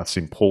 that's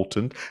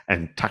important,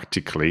 and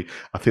tactically,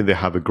 I think they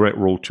have a great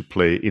role to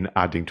play in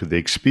adding to the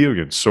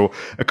experience. So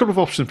a couple of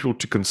options for people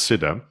to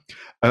consider.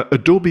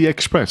 Adobe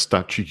Express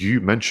that you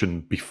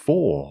mentioned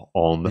before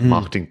on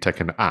Marketing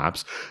Tech and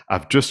Apps,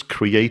 I've just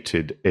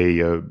created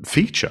a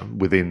feature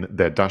within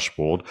their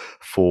dashboard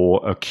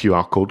for a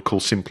QR code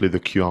called simply the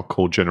QR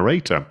code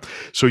generator.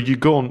 So you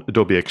go on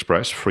Adobe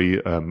Express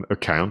free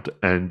account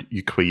and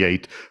you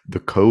create the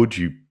code,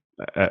 you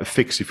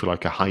fix, if you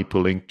like, a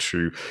hyperlink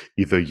to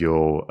either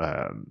your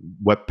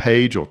web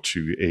page or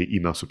to a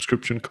email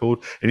subscription code,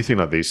 anything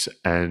like this,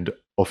 and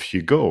off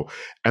you go.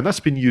 And that's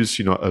been used,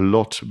 a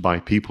lot by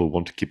people who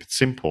want to keep it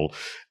simple.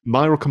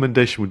 My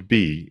recommendation would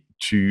be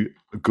to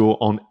go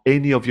on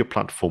any of your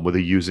platform, whether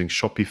using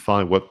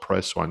Shopify,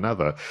 WordPress, or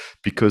another,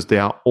 because they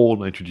are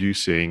all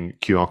introducing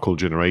QR code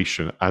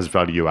generation as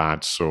value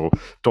add. So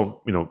don't,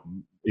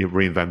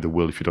 reinvent the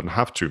wheel if you don't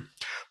have to.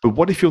 But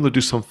what if you want to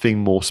do something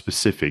more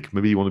specific?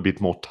 Maybe you want to be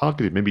more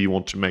targeted. Maybe you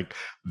want to make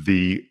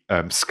the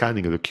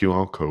scanning of the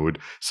QR code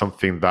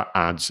something that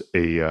adds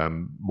a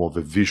more of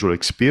a visual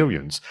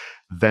experience.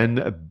 Then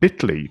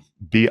Bitly,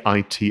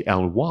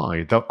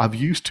 Bitly, that I've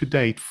used to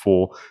date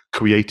for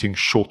creating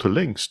shorter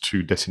links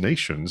to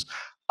destinations.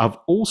 I've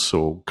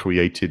also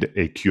created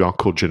a QR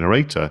code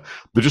generator,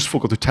 but just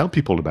forgot to tell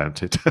people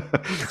about it.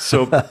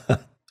 So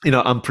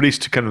I'm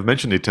pleased to kind of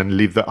mention it and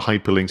leave that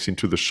hyperlinks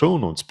into the show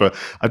notes. But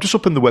I've just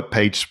opened the web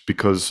page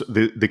because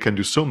they can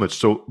do so much.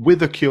 So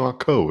with a QR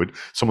code,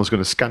 someone's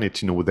going to scan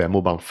it, with their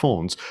mobile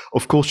phones.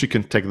 Of course, you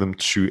can take them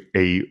to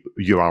a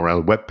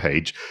URL web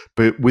page.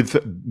 But with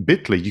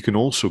Bitly, you can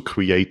also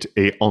create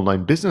a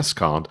online business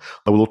card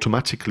that will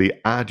automatically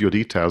add your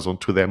details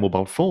onto their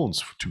mobile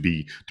phones to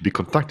be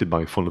contacted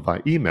by phone or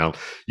by email.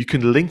 You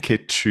can link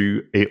it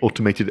to a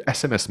automated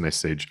SMS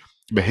message.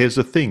 But here's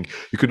the thing,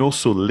 you can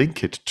also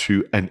link it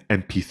to an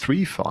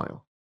MP3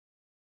 file.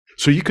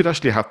 So you could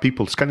actually have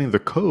people scanning the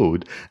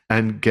code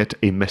and get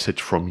a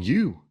message from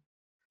you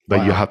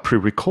that you have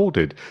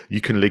pre-recorded.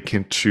 You can link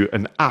into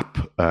an app,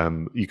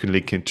 you can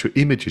link into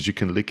images, you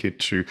can link it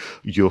to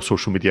your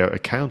social media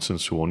accounts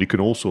and so on. You can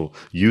also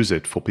use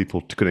it for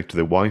people to connect to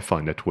the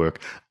Wi-Fi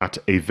network at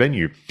a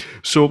venue.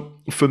 So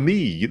for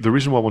me, the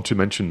reason why I want to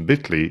mention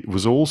Bitly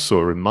was also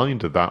a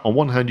reminder that on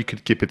one hand, you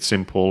could keep it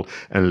simple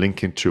and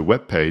link into a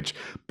web page,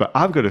 but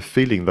I've got a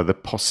feeling that the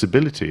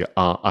possibility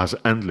are as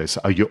endless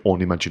as your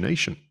own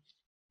imagination.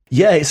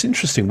 Yeah, it's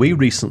interesting. We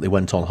recently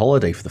went on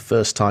holiday for the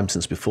first time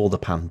since before the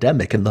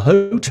pandemic, and the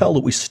hotel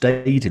that we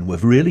stayed in were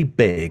really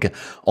big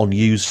on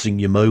using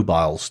your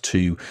mobiles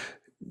to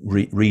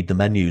read the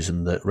menus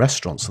in the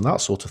restaurants and that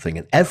sort of thing.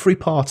 And every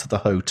part of the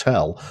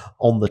hotel,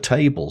 on the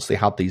tables, they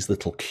had these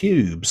little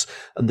cubes,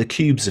 and the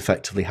cubes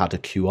effectively had a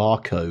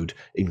QR code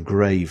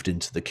engraved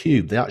into the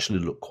cube. They actually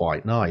looked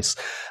quite nice.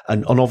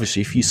 And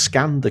obviously, if you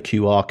scanned the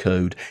QR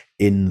code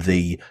in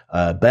the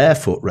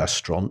Barefoot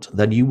restaurant,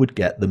 then you would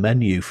get the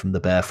menu from the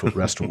Barefoot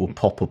restaurant would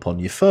pop up on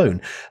your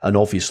phone. And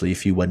obviously,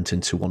 if you went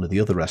into one of the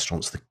other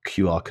restaurants, the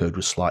QR code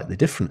was slightly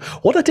different.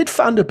 What I did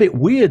find a bit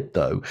weird,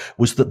 though,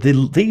 was that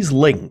these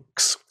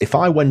links, if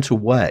I went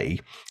away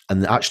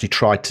and actually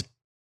tried to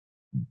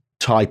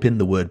type in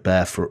the word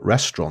Barefoot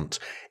restaurant,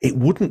 it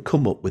wouldn't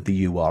come up with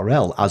the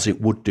URL as it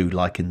would do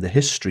like in the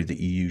history that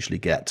you usually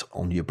get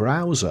on your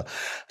browser.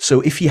 So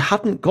if you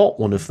hadn't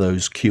got one of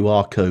those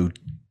QR code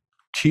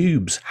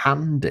tubes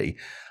handy,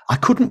 I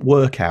couldn't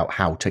work out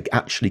how to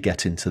actually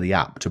get into the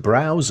app to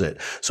browse it.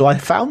 So I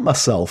found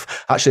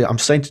myself, actually, I'm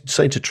saying to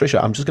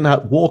Trisha, I'm just going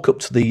to walk up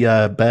to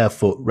the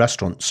Barefoot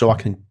restaurant so I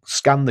can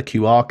scan the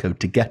QR code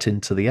to get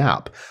into the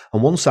app.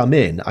 And once I'm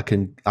in, I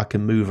can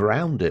move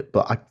around it,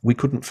 but we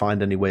couldn't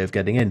find any way of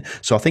getting in.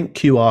 So I think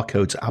QR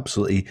codes are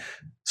absolutely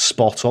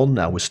spot on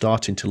now. We're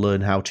starting to learn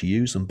how to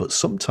use them, but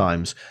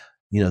sometimes,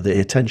 the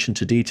attention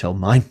to detail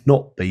might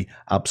not be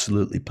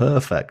absolutely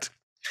perfect.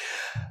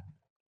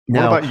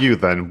 Now, what about you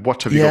then?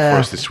 What have you got for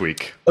us this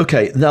week?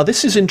 Okay, now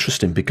this is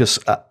interesting because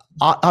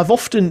I've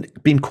often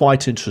been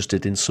quite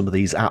interested in some of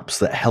these apps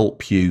that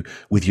help you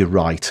with your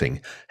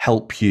writing,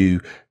 help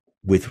you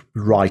with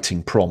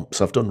writing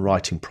prompts. I've done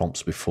writing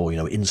prompts before,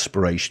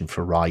 inspiration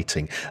for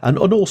writing, and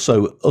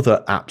also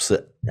other apps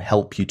that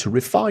help you to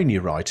refine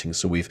your writing.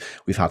 So we've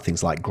had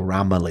things like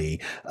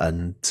Grammarly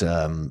and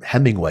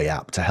Hemingway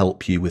app to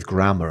help you with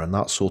grammar and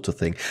that sort of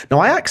thing. Now,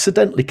 I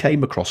accidentally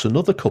came across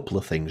another couple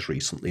of things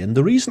recently, and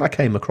the reason I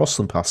came across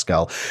them,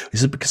 Pascal,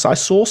 is because I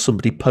saw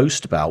somebody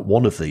post about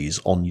one of these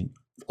on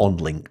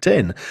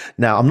LinkedIn.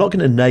 Now, I'm not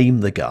going to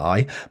name the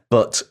guy,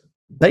 but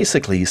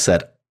basically he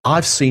said,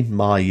 I've seen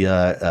my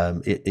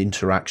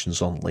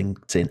interactions on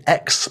LinkedIn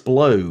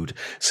explode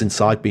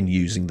since I've been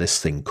using this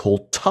thing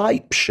called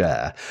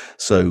TypeShare.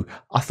 So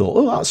I thought,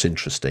 oh, that's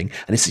interesting.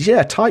 And he says,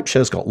 yeah,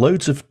 TypeShare's got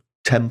loads of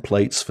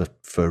templates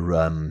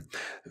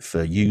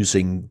for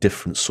using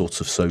different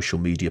sorts of social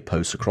media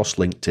posts across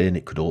LinkedIn.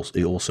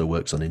 It also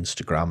works on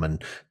Instagram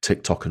and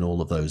TikTok and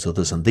all of those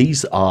others. And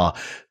these are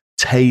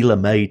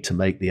tailor-made to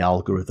make the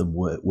algorithm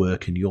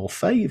work in your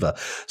favor.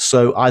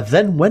 So I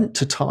then went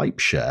to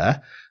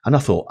TypeShare and I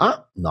thought,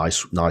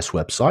 nice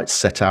website,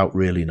 set out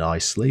really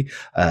nicely.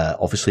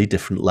 Obviously,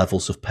 different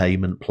levels of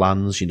payment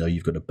plans.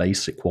 You've got a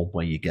basic one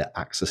where you get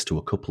access to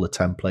a couple of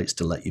templates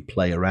to let you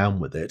play around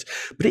with it.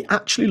 But it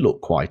actually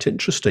looked quite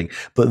interesting.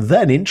 But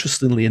then,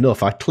 interestingly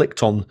enough, I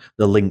clicked on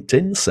the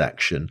LinkedIn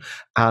section,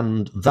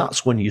 and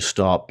that's when you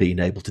start being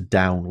able to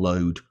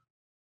download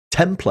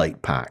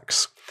template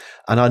packs.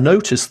 And I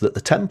noticed that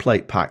the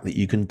template pack that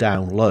you can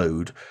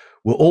download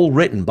were all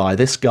written by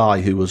this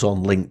guy who was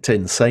on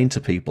LinkedIn saying to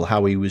people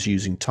how he was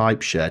using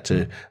TypeShare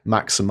to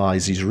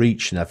maximize his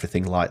reach and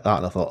everything like that.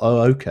 And I thought,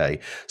 oh, okay.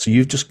 So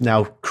you've just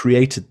now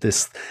created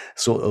this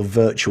sort of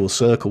virtual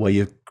circle where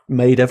you've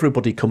made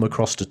everybody come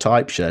across to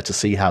TypeShare to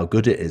see how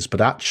good it is.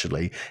 But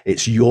actually,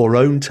 it's your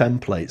own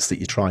templates that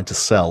you're trying to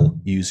sell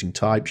using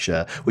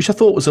TypeShare, which I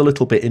thought was a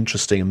little bit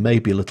interesting and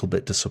maybe a little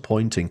bit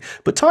disappointing.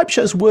 But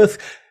TypeShare's worth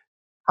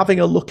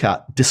having a look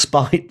at.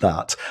 Despite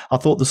that, I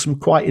thought there's some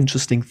quite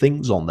interesting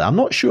things on there. I'm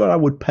not sure I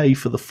would pay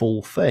for the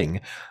full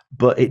thing,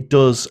 but it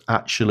does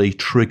actually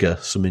trigger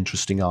some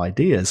interesting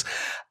ideas.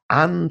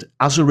 And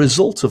as a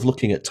result of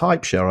looking at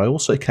TypeShare, I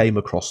also came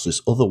across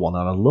this other one,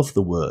 and I love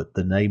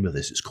the name of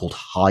this. It's called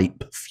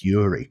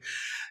Hypefury.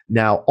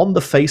 Now, on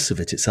the face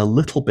of it, it's a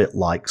little bit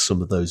like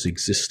some of those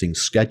existing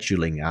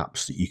scheduling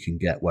apps that you can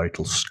get where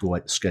it'll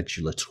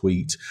schedule a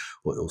tweet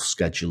or it'll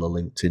schedule a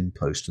LinkedIn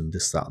post and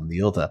this, that, and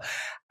the other.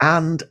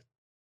 And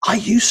I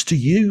used to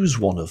use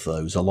one of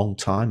those a long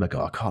time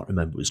ago. I can't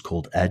remember. It was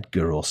called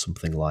Edgar or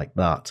something like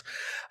that.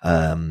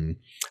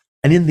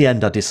 And in the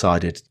end, I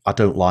decided I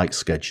don't like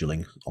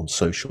scheduling on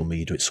social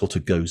media. It sort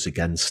of goes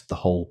against the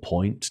whole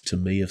point to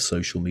me of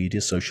social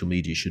media. Social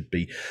media should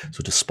be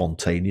sort of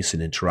spontaneous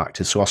and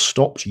interactive. So I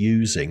stopped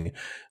using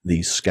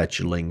these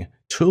scheduling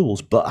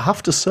tools. But I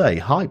have to say,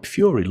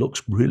 Hypefury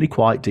looks really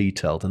quite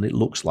detailed and it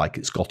looks like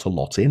it's got a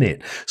lot in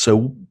it.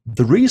 So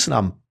the reason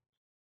I'm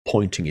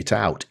pointing it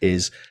out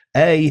is,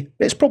 A,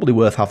 it's probably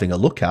worth having a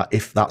look at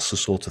if that's the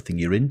sort of thing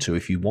you're into,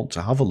 if you want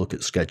to have a look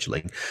at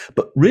scheduling.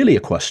 But really a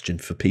question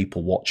for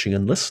people watching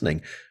and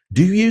listening.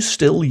 Do you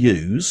still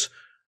use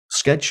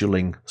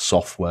scheduling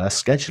software,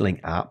 scheduling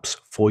apps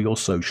for your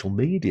social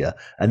media?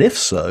 And if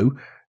so,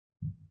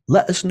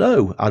 let us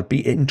know. I'd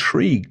be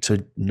intrigued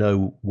to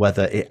know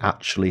whether it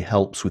actually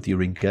helps with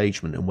your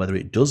engagement and whether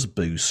it does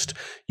boost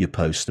your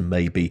post and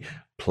maybe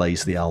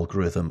plays the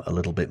algorithm a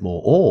little bit more,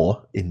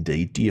 or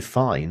indeed, do you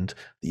find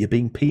that you're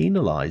being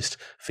penalized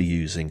for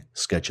using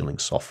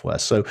scheduling software?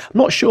 So I'm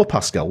not sure,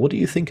 Pascal, what do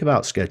you think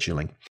about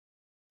scheduling?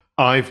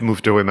 I've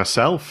moved away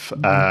myself,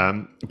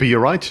 but you're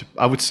right.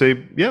 I would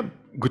say, yeah,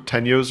 good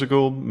 10 years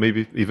ago,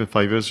 maybe even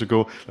 5 years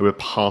ago, they were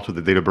part of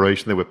the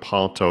deliberation. They were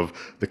part of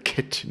the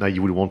kit now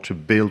you would want to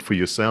build for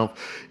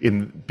yourself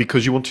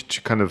because you wanted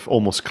to kind of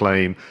almost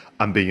claim,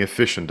 I'm being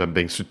efficient, I'm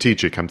being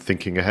strategic, I'm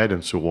thinking ahead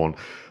and so on.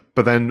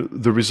 But then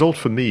the result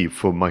for me,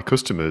 for my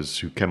customers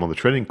who came on the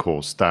training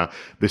course, that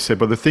they said,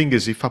 but the thing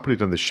is, if I put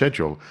it on the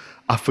schedule,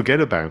 I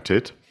forget about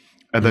it.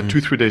 And then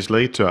 2-3 days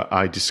later,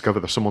 I discovered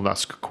that someone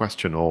asked a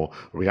question or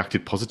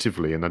reacted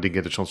positively, and I didn't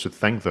get a chance to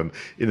thank them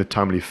in a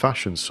timely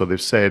fashion. So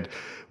they've said,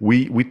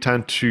 we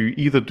tend to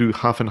either do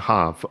half and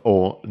half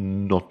or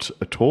not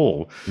at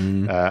all.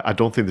 I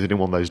don't think there's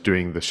anyone that is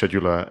doing the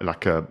scheduler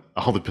like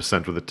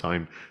 100% of the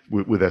time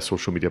with their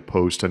social media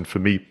post. And for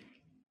me,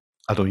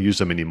 I don't use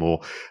them anymore.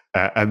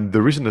 And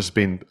the reason has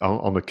been,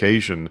 on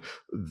occasion,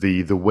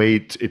 the way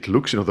it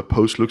looks, the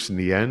post looks in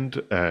the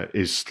end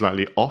is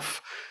slightly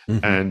off.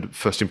 And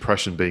first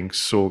impression being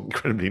so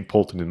incredibly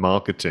important in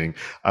marketing,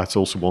 that's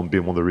also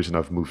been one of the reasons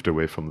I've moved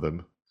away from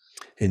them.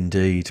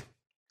 Indeed.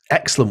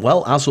 Excellent.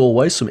 Well, as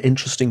always, some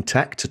interesting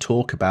tech to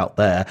talk about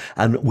there.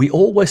 And we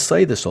always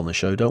say this on the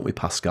show, don't we,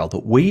 Pascal,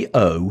 that we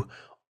owe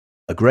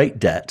a great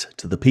debt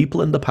to the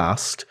people in the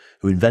past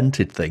who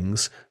invented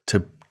things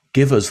to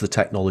give us the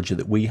technology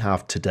that we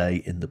have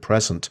today in the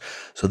present.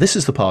 So this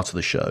is the part of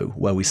the show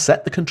where we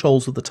set the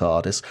controls of the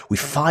TARDIS, we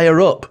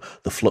fire up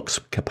the flux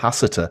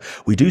capacitor,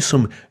 we do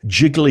some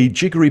jiggery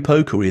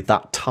pokery with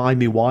that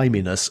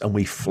timey-wiminess, and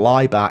we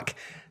fly back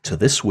to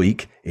this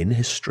week in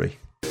history.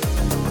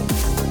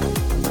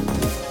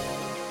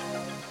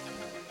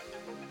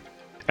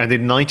 And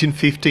in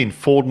 1915,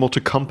 Ford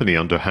Motor Company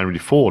under Henry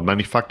Ford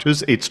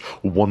manufactures its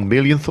 1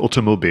 millionth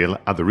automobile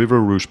at the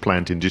River Rouge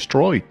plant in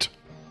Detroit.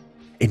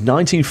 In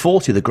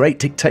 1940, The Great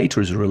Dictator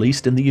is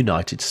released in the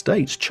United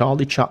States.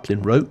 Charlie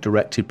Chaplin wrote,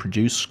 directed,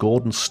 produced,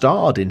 scored and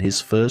starred in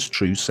his first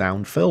true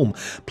sound film,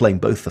 playing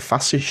both the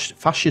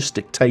fascist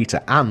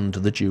dictator and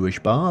the Jewish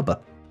barber.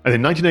 And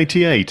in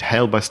 1988,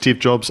 hailed by Steve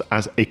Jobs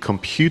as a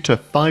computer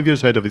 5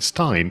 years ahead of its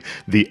time,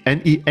 the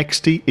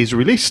NEXT is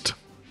released.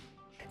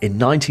 In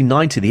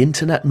 1990, the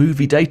Internet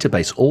Movie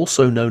Database,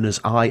 also known as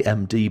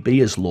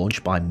IMDb, is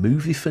launched by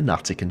movie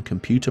fanatic and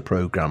computer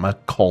programmer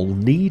Col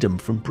Needham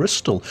from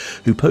Bristol,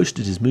 who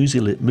posted his movie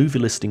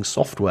listing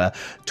software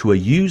to a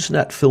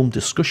Usenet film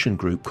discussion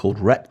group called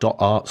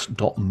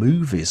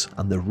rec.arts.movies,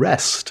 and the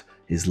rest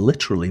is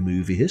literally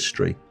movie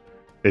history.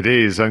 It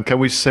is, and can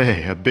we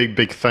say a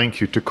big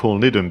thank you to Col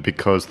Needham,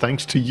 because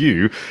thanks to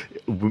you,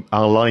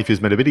 our life is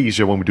made a bit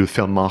easier when we do the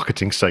film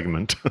marketing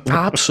segment.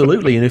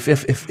 Absolutely, and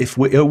if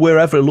we're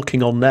ever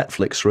looking on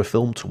Netflix for a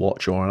film to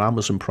watch or on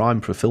Amazon Prime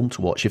for a film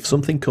to watch, if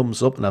something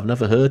comes up and I've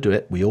never heard of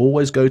it, we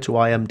always go to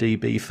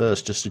IMDb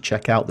first just to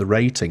check out the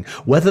rating.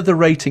 Whether the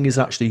rating is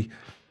actually,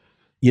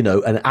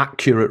 an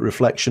accurate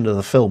reflection of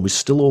the film, we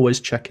still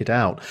always check it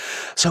out.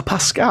 So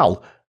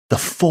Pascal, the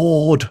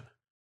Ford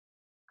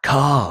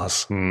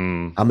cars.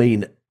 I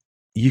mean,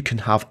 you can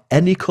have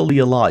any colour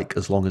you like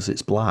as long as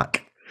it's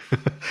black. Do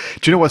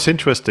you know what's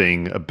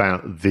interesting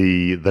about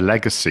the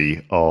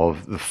legacy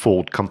of the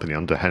Ford company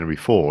under Henry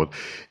Ford?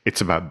 It's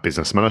about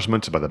business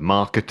management, it's about the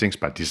marketing, it's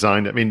about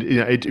design. I mean,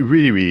 it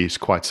really is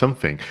quite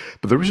something.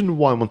 But the reason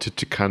why I wanted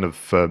to kind of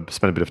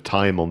spend a bit of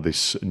time on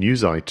this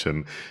news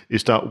item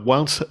is that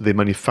whilst they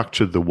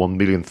manufactured the 1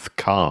 millionth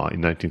car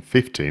in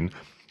 1915,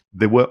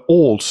 they were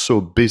all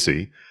so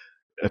busy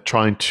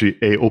trying to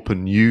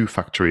open new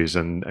factories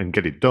and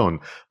get it done,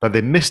 but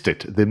they missed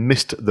it. They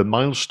missed the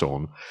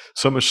milestone,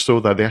 so much so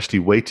that they actually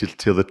waited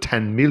till the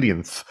 10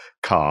 millionth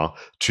car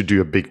to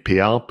do a big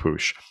PR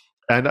push.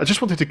 And I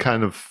just wanted to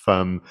kind of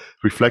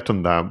reflect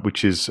on that,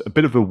 which is a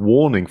bit of a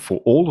warning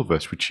for all of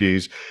us, which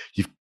is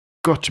you've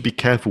got to be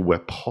careful where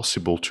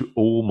possible to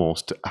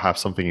almost have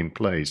something in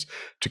place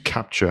to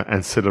capture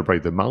and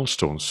celebrate the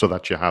milestones, so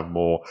that you have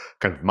more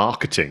kind of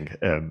marketing,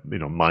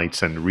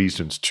 mites and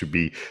reasons to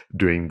be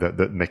doing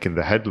the making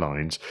the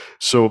headlines.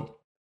 So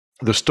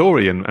the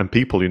story and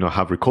people,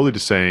 have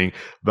recorded saying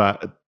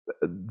that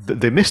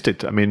they missed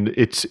it. I mean,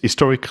 it's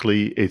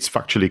historically, it's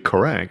factually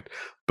correct,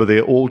 but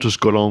they all just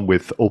got on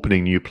with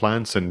opening new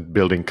plants and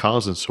building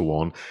cars and so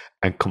on,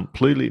 and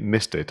completely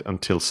missed it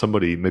until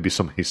somebody, maybe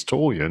some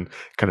historian,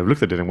 kind of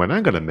looked at it and went,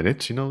 hang on a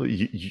minute,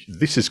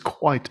 this is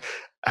quite,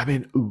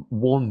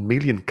 1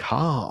 million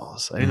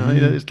cars.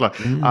 It's like,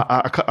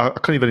 I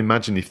can't even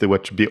imagine if they were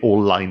to be all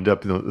lined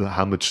up,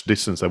 how much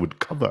distance they would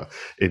cover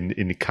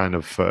in kind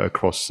of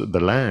across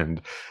the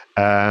land.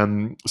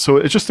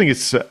 So I just think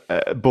it's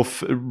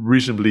both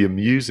reasonably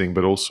amusing,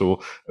 but also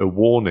a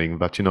warning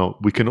that,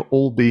 we can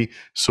all be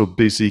so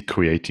busy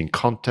creating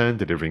content,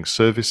 delivering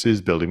services,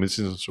 building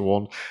businesses and so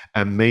on.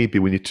 And maybe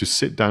we need to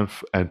sit down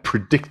and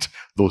predict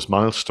those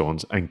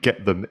milestones and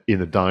get them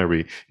in a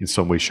diary in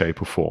some way,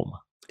 shape or form.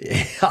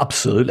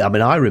 Absolutely. I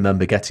mean, I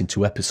remember getting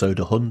to episode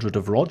 100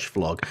 of Rog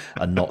Vlog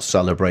and not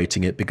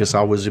celebrating it because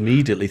I was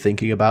immediately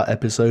thinking about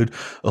episode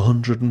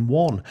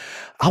 101.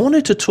 I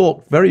wanted to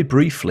talk very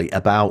briefly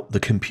about the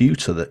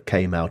computer that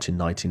came out in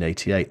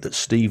 1988 that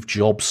Steve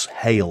Jobs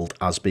hailed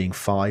as being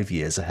 5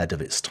 years ahead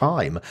of its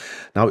time.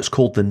 Now, it's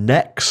called the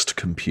NeXT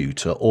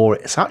computer, or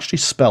it's actually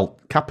spelt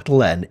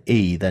capital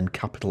N-E, then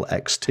capital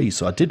X-T.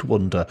 So I did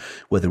wonder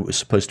whether it was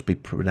supposed to be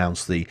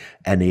pronounced the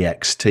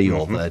N-E-X-T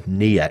or the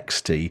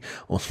N-E-X-T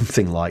or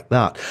something like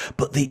that.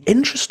 But the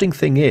interesting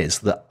thing is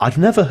that I've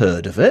never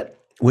heard of it,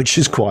 which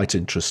is quite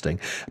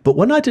interesting. But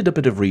when I did a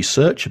bit of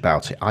research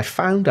about it, I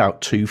found out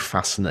two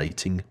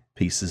fascinating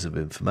pieces of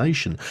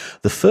information.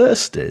 The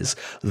first is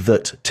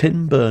that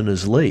Tim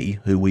Berners-Lee,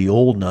 who we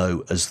all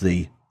know as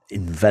the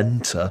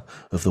inventor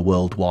of the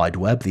World Wide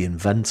Web, the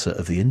inventor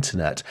of the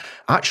internet,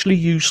 actually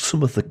used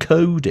some of the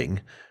coding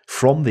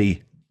from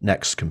the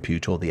NeXT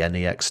computer, or the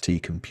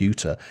NeXT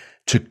computer,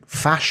 to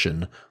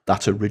fashion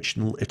that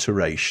original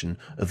iteration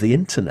of the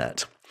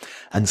internet.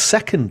 And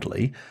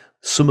secondly,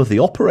 some of the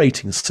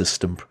operating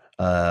system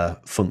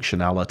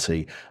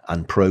functionality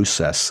and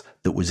process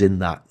that was in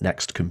that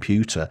NeXT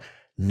computer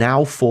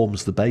now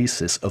forms the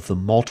basis of the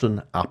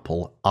modern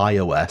Apple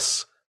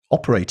iOS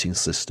operating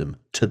system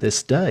to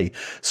this day.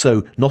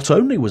 So not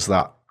only was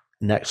that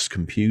NeXT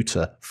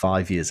computer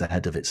 5 years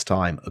ahead of its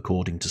time,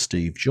 according to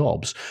Steve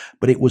Jobs,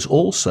 but it was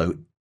also,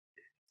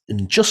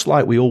 and just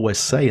like we always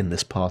say in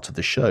this part of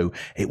the show,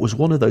 it was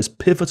one of those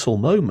pivotal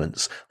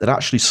moments that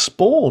actually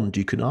spawned,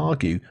 you can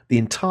argue, the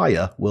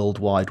entire World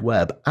Wide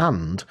Web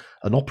and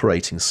an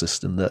operating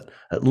system that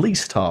at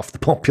least half the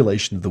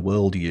population of the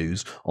world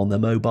use on their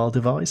mobile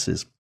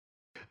devices.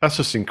 That's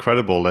just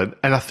incredible. And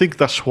I think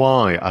that's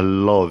why I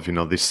love,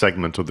 this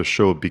segment of the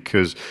show,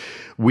 because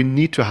we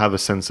need to have a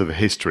sense of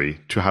history,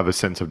 to have a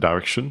sense of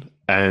direction.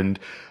 And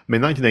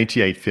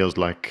 1988 feels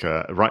like,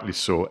 rightly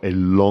so, a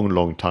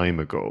long time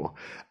ago.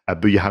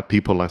 But you had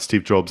people like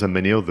Steve Jobs and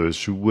many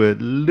others who were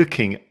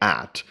looking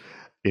at,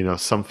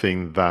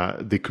 something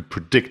that they could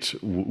predict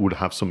would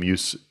have some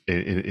use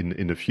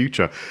in the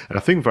future. And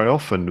I think very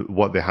often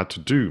what they had to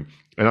do,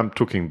 and I'm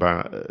talking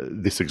about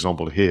this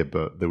example here,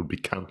 but there would be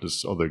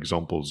countless other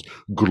examples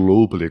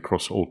globally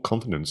across all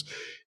continents,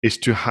 is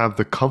to have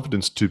the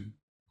confidence to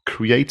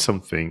create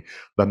something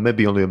that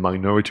maybe only a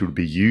minority would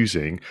be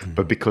using,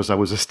 but because that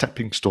was a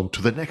stepping stone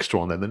to the next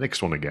one and the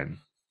next one again.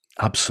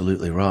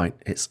 Absolutely right.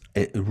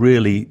 It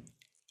really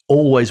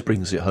always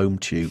brings it home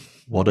to you.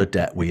 What a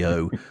debt we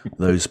owe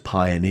those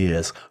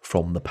pioneers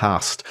from the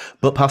past.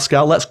 But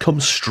Pascal, let's come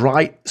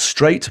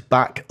straight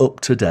back up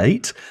to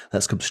date.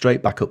 Let's come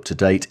straight back up to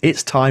date.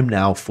 It's time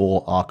now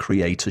for our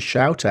creator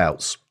shout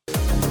outs.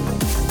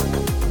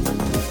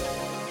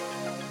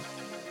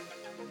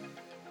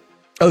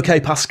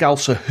 Okay, Pascal,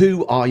 so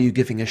who are you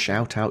giving a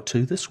shout out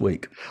to this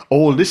week?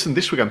 Oh, listen,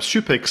 this week I'm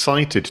super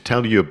excited to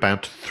tell you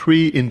about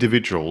 3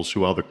 individuals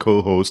who are the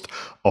co-host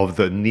of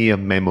the Near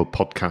Memo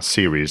podcast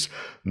series.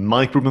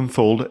 Mike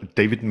Rubenthal,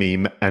 David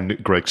Meem, and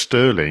Greg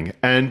Sterling.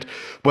 And,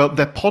 well,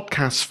 their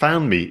podcast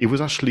found me. It was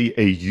actually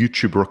a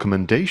YouTube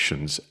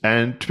recommendations.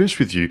 And to be honest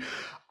with you,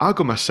 I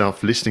got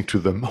myself listening to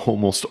them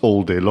almost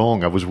all day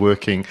long. I was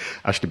working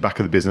actually back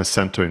at the business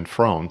center in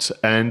France,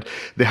 and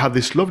they had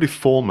this lovely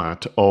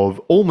format of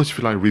almost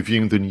feel like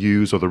reviewing the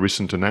news or the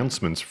recent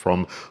announcements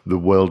from the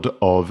world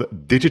of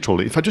digital.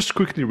 If I just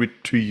quickly read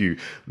to you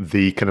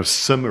the kind of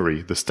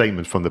summary, the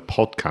statement from the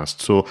podcast.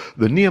 So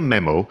the Near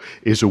Memo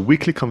is a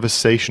weekly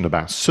conversation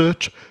about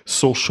search,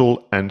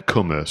 social, and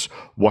commerce.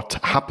 What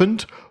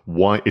happened,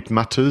 why it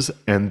matters,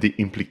 and the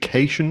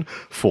implication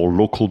for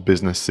local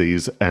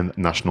businesses and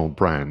national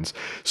brands.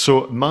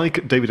 So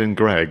Mike, David, and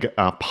Greg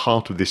are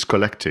part of this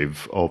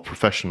collective of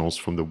professionals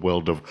from the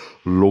world of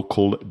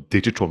local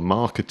digital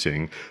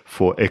marketing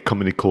for a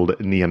company called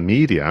Near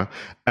Media.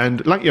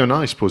 And like you and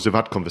I suppose they've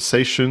had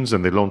conversations,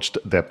 and they launched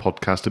their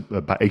podcast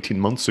about 18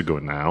 months ago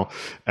now.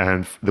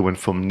 And they went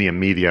from Near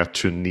Media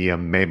to Near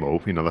Memo.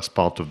 That's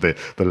part of the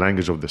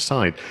language of the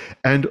site.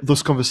 And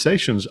those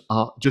conversations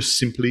are just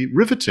simply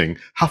riveting.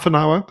 Half an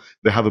hour,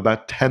 they have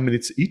about 10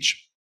 minutes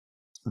each.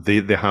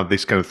 They have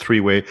this kind of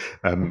 3-way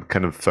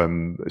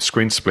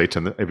screen split,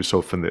 and every so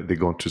often they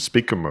go into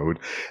speaker mode.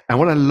 And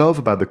what I love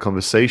about the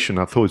conversation,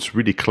 I thought it's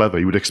really clever.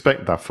 You would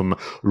expect that from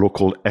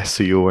local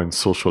SEO and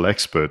social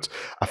experts.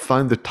 I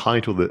find the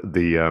title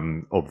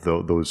of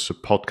those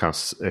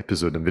podcasts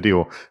episode and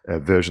video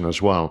version as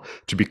well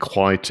to be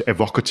quite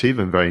evocative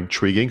and very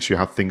intriguing. So you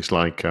have things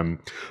like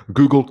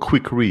Google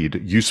Quick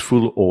Read,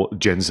 useful or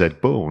Gen Z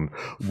born?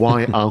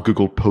 Why are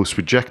Google posts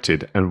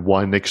rejected, and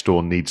why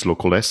Nextdoor needs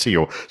local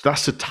SEO?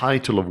 That's the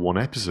title of one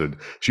episode.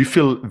 So you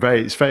feel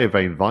it's very,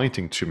 very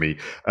inviting to me.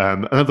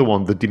 Another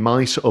one, the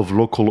demise of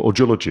local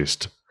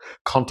audiologist,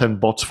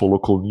 content bots for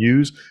local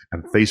news,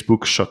 and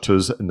Facebook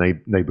shutters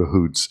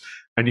neighborhoods.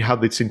 And you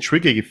have this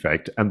intriguing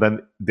effect, and then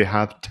they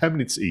have 10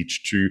 minutes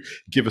each to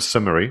give a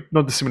summary,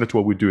 not dissimilar to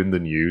what we do in the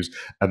news,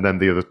 and then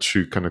the other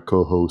 2 kind of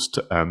co-host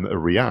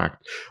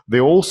react.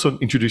 They're also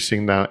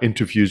introducing now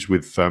interviews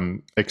with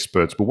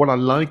experts, but what I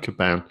like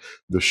about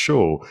the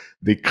show,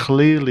 they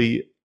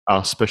clearly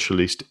are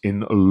specialists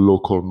in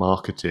local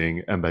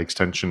marketing and by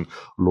extension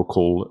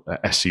local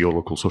SEO,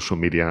 local social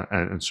media,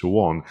 and so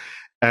on.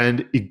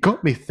 And it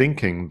got me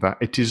thinking that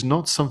it is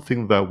not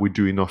something that we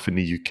do enough in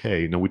the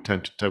UK. We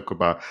tend to talk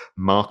about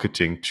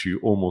marketing to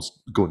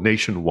almost go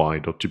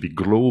nationwide or to be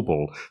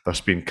global.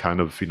 That's been kind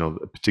of,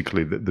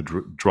 particularly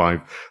the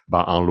drive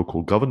by our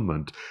local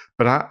government.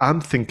 But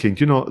I'm thinking,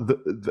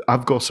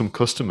 I've got some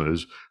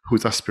customers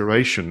whose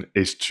aspiration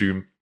is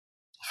to,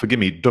 forgive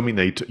me,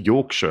 dominate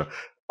Yorkshire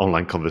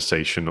online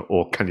conversation,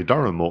 or County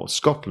Durham or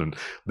Scotland.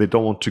 They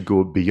don't want to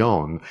go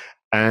beyond.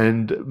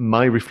 And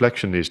my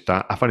reflection is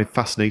that I find it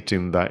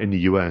fascinating that in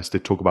the US, they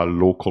talk about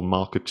local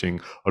marketing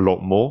a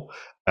lot more.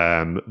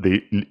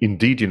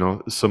 Indeed,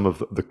 some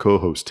of the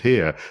co-hosts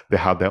here, they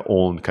have their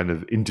own kind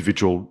of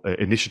individual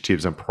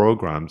initiatives and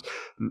programs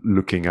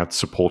looking at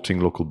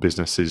supporting local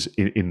businesses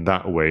in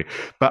that way.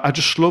 But I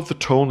just love the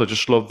tone. I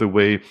just love the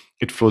way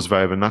it flows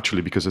very, very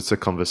naturally because it's a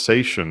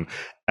conversation.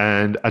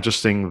 And I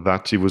just think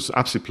that it was an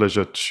absolute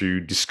pleasure to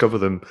discover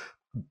them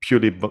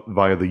purely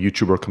via the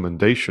YouTube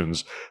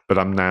recommendations, but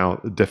I'm now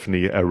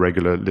definitely a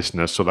regular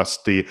listener. So that's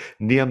the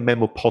Near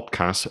Memo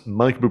podcast,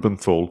 Mike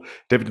Rubenthal,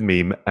 David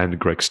Meem, and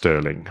Greg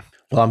Sterling.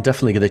 Well, I'm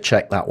definitely going to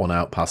check that one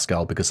out,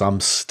 Pascal, because I'm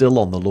still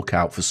on the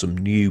lookout for some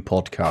new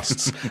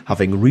podcasts,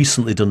 having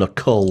recently done a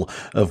cull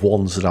of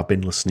ones that I've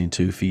been listening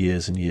to for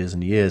years and years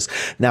and years.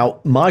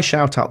 Now, my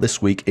shout out this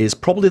week is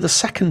probably the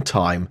second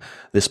time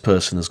this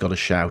person has got a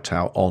shout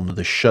out on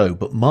the show,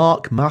 but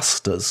Mark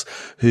Masters,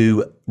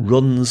 who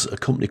runs a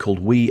company called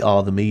We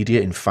Are the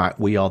Media. In fact,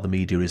 We Are the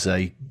Media is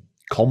a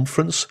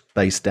conference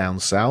based down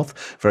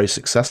south, very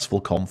successful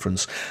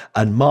conference,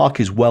 and Mark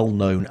is well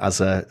known as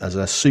a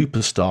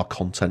superstar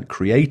content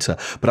creator.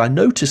 But I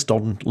noticed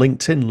on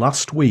LinkedIn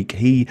last week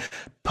he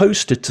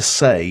posted to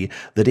say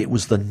that it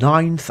was the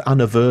 9th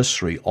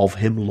anniversary of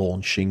him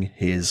launching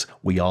his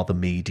We Are the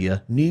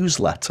Media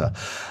newsletter,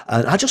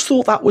 and I just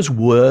thought that was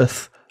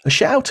worth a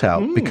shout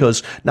out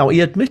because now he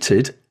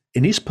admitted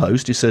in his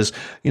post, he says,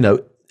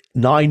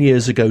 9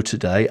 years ago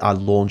today I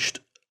launched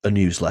a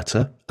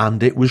newsletter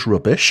and it was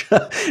rubbish.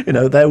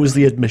 There was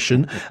the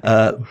admission.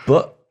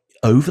 But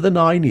over the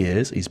 9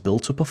 years, he's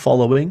built up a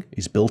following,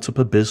 he's built up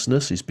a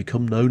business, he's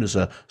become known as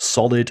a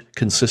solid,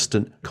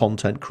 consistent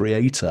content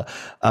creator.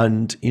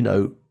 And,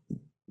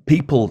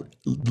 people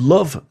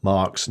love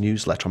Mark's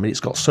newsletter. I mean, it's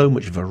got so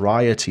much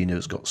variety.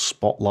 It's got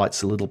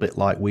spotlights a little bit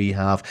like we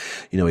have.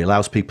 He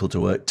allows people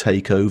to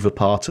take over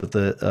part of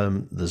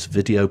the. There's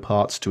video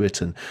parts to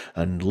it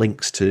and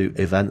links to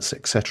events,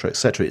 etc.,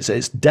 etc.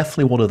 It's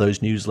definitely one of those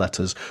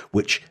newsletters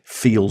which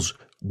feels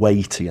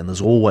weighty, and there's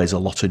always a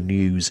lot of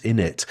news in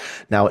it.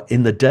 Now,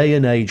 in the day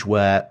and age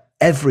where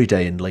every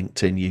day in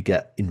LinkedIn you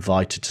get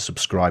invited to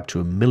subscribe to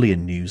 1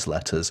 million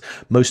newsletters,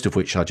 most of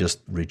which I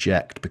just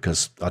reject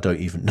because I don't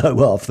even know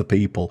half the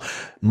people,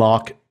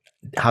 Mark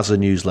has a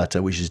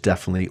newsletter which is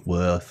definitely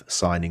worth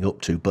signing up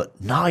to. But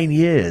 9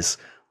 years,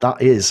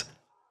 that is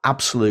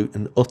absolute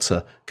and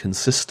utter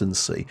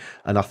consistency,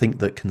 and I think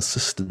that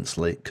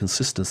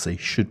consistency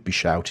should be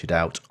shouted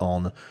out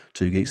on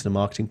Two Geeks and a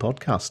Marketing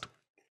podcast.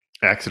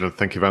 Excellent.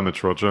 Thank you very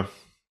much, Roger.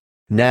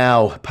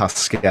 Now,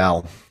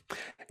 Pascal,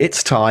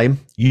 it's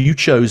time. You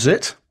chose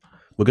it.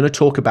 We're going to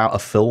talk about a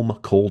film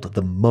called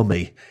The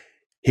Mummy.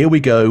 Here we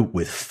go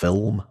with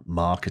film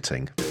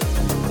marketing.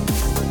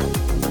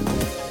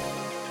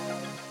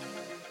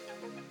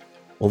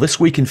 Well, this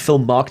week in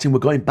film marketing, we're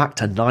going back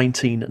to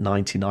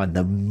 1999.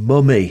 The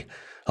Mummy,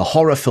 a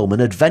horror film, an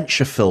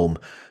adventure film,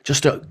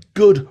 just a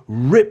good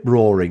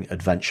rip-roaring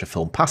adventure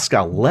film.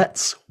 Pascal,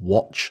 let's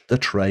watch the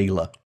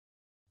trailer.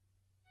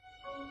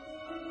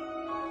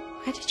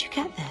 Where did you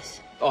get this?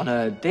 On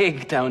a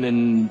dig down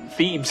in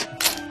Thebes.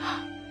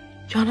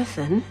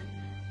 Jonathan,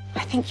 I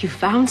think you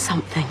found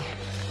something.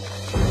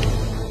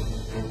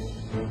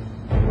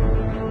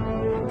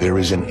 There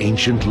is an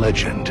ancient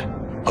legend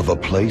of a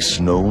place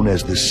known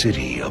as the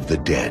City of the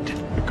Dead.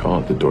 We call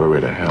it the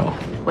doorway to hell.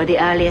 Where the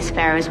earliest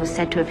pharaohs were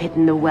said to have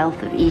hidden the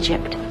wealth of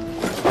Egypt.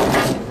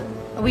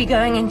 Are we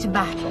going into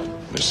battle?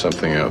 There's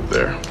something out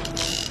there.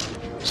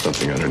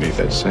 Something underneath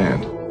that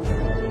sand.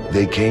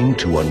 They came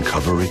to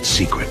uncover its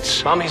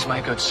secrets. Mummies, my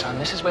good son.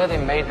 This is where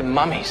they made the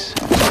mummies.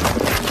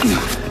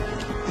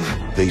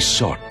 They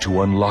sought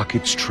to unlock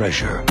its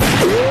treasure.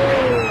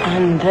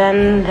 And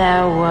then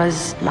there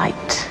was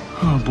light.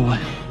 Oh, boy.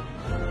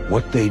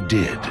 What they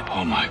did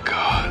Oh my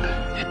God,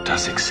 it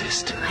does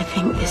exist. I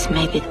think this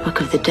may be the Book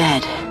of the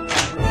Dead.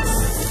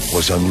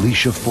 was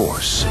unleash a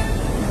force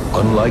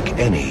unlike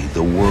any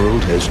the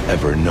world has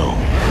ever known.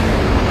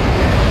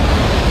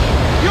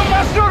 You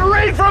must not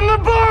read from the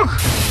book!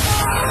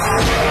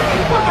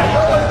 What the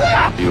hell was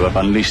that? You have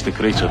unleashed the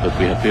creature that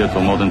we have feared for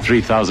more than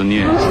 3,000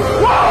 years.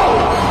 Whoa!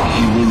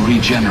 He will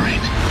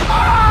regenerate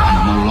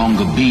and no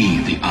longer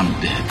be the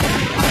undead.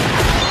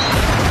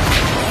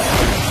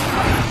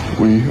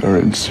 We are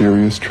in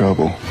serious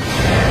trouble.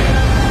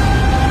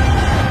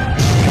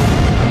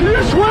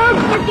 You swim!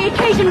 If the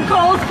occasion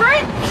calls for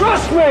it!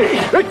 Trust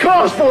me! It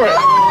calls for it!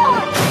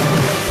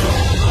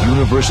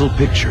 Universal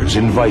Pictures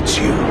invites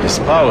you His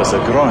powers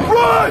are growing.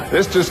 Run!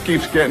 This just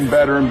keeps getting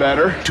better and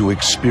better. to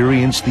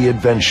experience the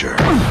adventure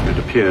It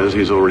appears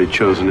he's already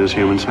chosen his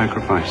human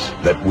sacrifice.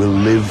 that will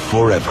live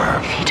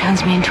forever. If he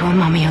turns me into a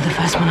mummy, you're the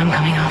first one I'm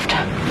coming after.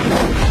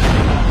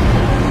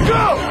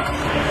 Go!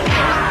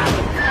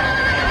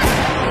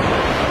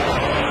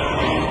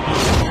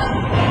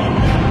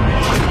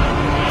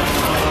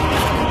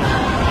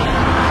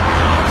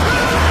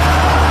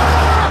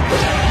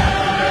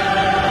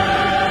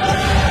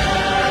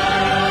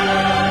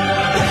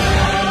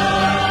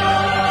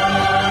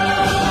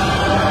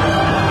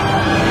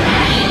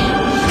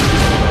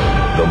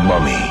 The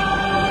Mummy.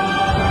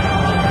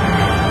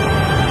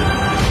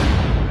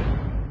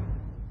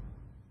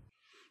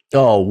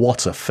 Oh,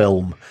 what a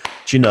film.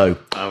 Do you know,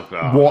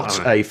 what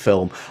a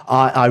film.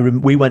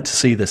 We went to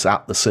see this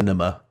at the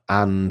cinema,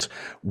 and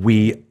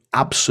we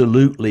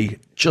absolutely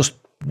just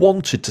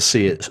wanted to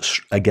see it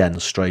again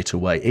straight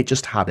away. It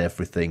just had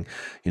everything.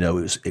 You know,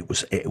 it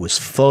was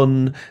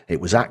fun,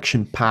 it was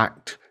action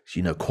packed,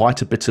 you know,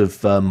 quite a bit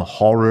of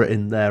horror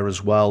in there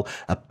as well.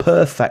 A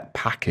perfect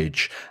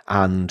package,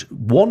 and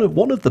one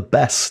of the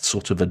best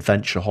sort of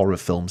adventure horror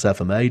films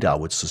ever made, I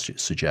would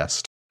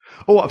suggest.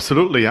 Oh,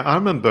 absolutely. I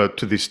remember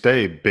to this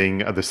day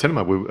being at the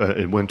cinema.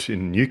 We went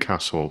in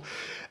Newcastle,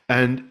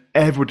 and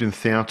everyone in the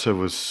theatre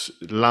was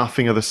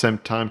laughing at the same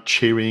time,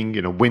 cheering,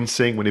 you know,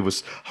 wincing when it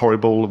was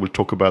horrible. We'll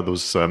talk about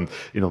those,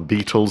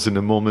 Beatles in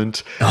a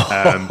moment.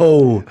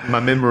 My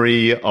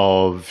memory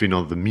of, you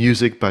know, the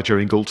music by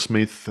Jerry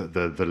Goldsmith,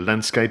 the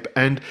landscape.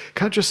 And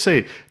can I just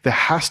say, there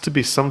has to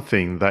be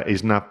something that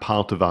is now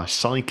part of our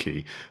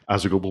psyche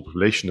as a global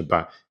population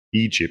about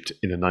Egypt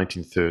in the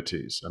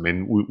 1930s. I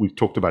mean, we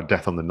talked about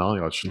Death on the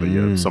Nile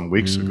actually some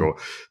weeks ago.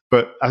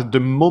 But at the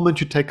moment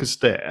you take us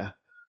there,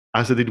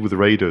 as I did with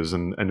Raiders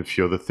and a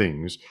few other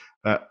things,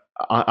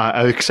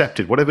 I accept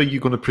it. Whatever you're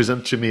going to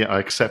present to me, I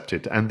accept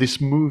it. And this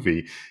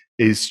movie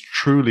is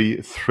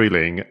truly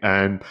thrilling.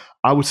 And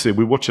I would say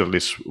we watch it at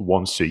least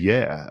once a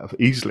year,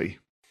 easily.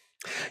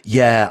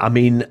 Yeah, I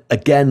mean,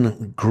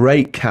 again,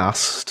 great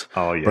cast.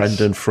 Oh, yes.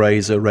 Brendan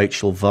Fraser,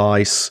 Rachel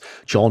Weisz,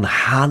 John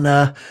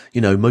Hannah.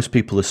 You know, most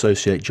people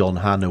associate John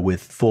Hannah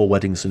with Four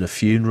Weddings and a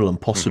Funeral and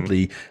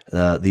possibly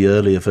the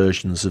earlier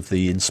versions of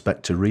the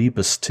Inspector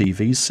Rebus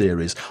TV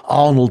series.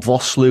 Arnold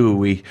Vosloo, who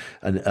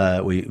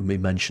we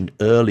mentioned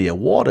earlier.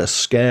 What a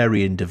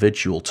scary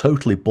individual,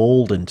 totally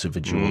bald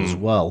individual as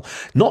well.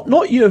 Not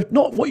what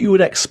you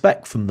would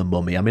expect from The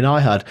Mummy. I mean, I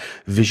had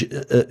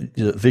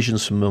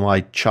visions from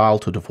my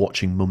childhood of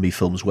watching mummy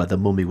films where the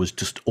mummy was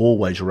just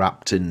always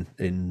wrapped in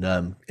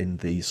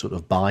the sort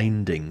of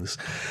bindings,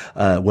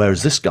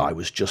 whereas this guy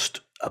was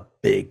just a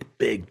big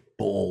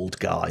bald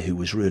guy who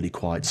was really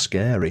quite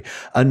scary.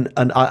 And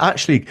I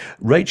actually,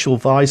 Rachel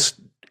Weisz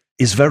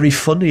is very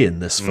funny in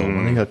this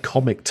film. I think her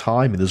comic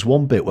timing. There's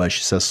one bit where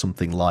she says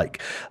something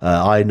like,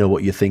 "I know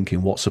what you're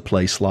thinking. What's a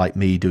place like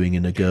me doing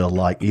in a girl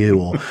like you?"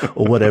 or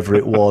whatever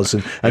it was.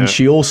 And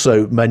she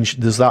also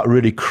mentioned there's that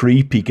really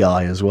creepy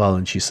guy as well.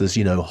 And she says,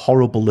 you know,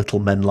 horrible little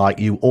men like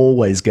you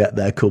always get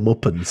their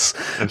comeuppance.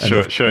 And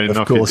sure enough,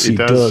 of course he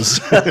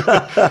does.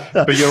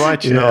 But you're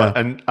right, you know,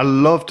 and I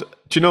loved.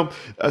 Do you know?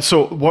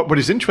 So what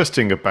is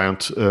interesting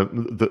about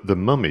the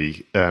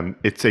Mummy?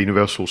 It's a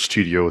Universal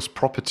Studios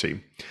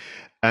property.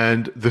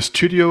 And the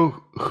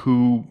studio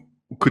who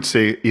could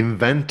say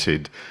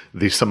invented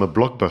the summer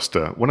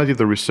blockbuster, when I did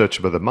the research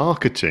about the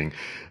marketing,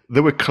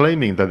 they were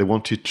claiming that they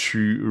wanted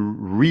to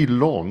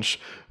relaunch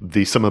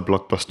the summer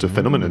blockbuster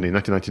phenomenon in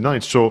 1999.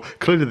 So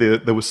clearly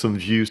there was some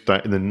views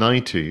that in the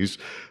 90s,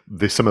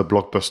 the summer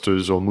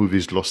blockbusters or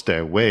movies lost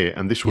their way.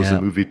 And this was a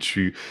movie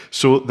to...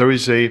 So there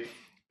is a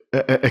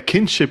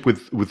kinship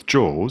with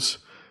Jaws.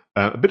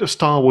 A bit of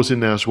Star Wars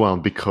in there as well,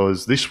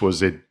 because this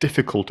was a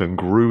difficult and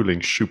grueling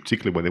shoot,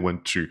 particularly when they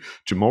went to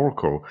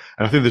Morocco.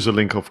 And I think there's a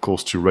link, of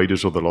course, to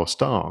Raiders of the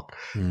Lost Ark.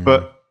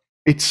 But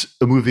it's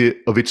a movie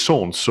of its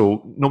own.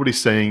 So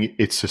nobody's saying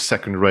it's a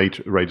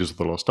second-rate Raiders of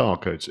the Lost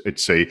Ark.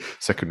 It's a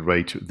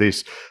second-rate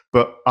this.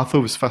 But I thought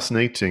it was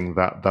fascinating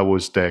that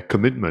was their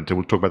commitment. And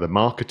we'll talk about the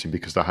marketing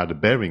because that had a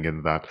bearing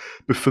in that.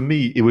 But for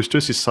me, it was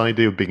just this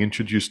idea of being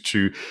introduced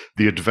to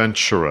the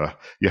adventurer.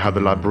 You had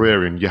the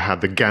librarian, you had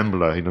the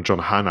gambler, you know, John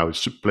Hannah,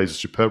 who plays a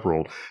superb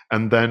role.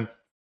 And then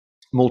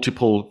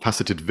multiple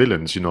faceted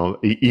villains, you know,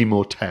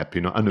 Imhotep, you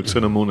know,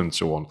 Anck-su-namun and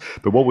so on.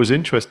 But what was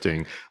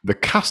interesting, the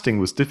casting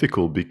was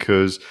difficult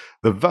because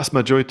the vast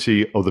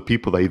majority of the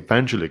people they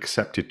eventually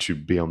accepted to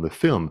be on the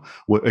film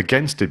were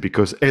against it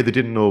because A, they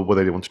didn't know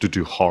whether they wanted to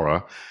do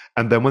horror.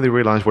 And then when they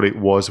realized what it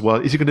was, well,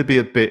 is it going to be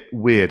a bit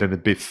weird and a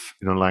bit,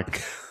 you know,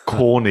 like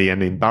corny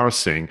and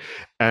embarrassing?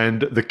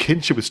 And the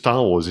kinship with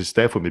Star Wars is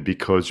there for me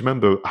because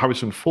remember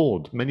Harrison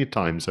Ford many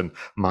times and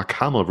Mark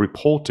Hamill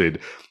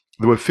reported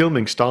they were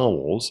filming Star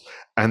Wars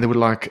and they were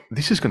like,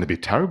 this is going to be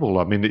terrible.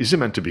 I mean, is it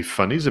meant to be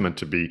funny? Is it meant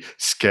to be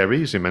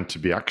scary? Is it meant to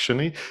be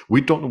actiony?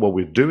 We don't know what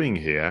we're doing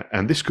here.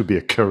 And this could be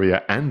a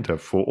career ender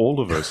for all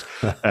of us,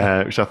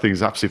 which I think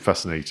is absolutely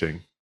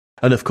fascinating.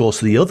 And of course,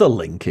 the other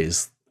link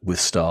is with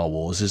Star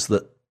Wars is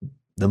that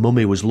The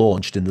Mummy was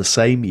launched in the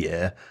same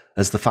year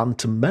as The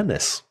Phantom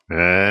Menace.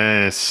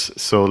 Yes.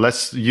 So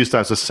let's use that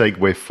as a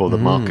segue for the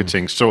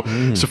marketing. So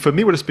for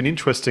me, what has been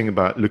interesting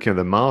about looking at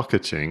the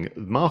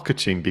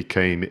marketing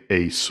became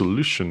a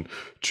solution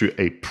to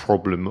a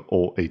problem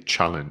or a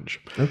challenge.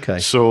 Okay.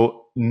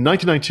 So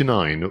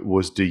 1999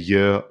 was the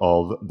year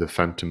of The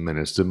Phantom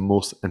Menace, the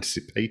most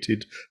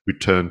anticipated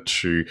return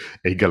to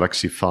a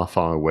galaxy far,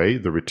 far away,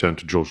 the return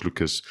to George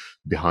Lucas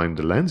behind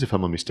the lens, if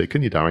I'm not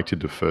mistaken. He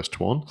directed the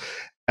first one.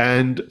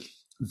 And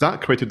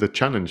that created the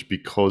challenge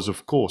because,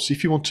 of course,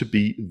 if you want to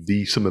be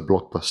the summer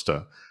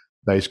blockbuster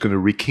that is going to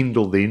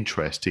rekindle the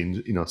interest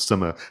in, you know,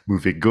 summer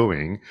movie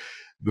going,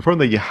 the problem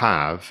that you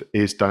have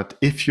is that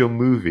if your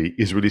movie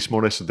is released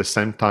more or less at the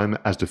same time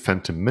as The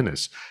Phantom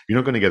Menace, you're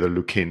not going to get a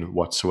look in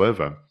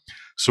whatsoever.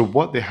 So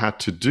what they had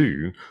to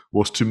do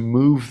was to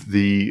move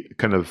the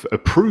kind of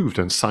approved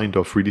and signed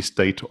off release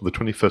date of the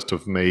 21st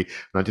of May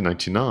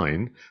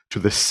 1999 to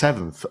the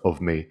 7th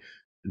of May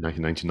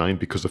 1999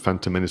 because The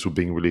Phantom Menace was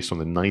being released on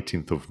the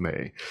 19th of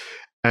May.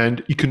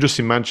 And you can just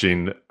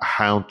imagine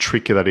how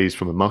tricky that is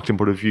from a marketing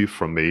point of view,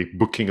 from a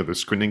booking of the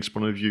screenings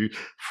point of view,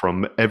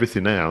 from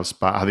everything else,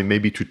 but having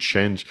maybe to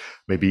change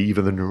maybe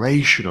even the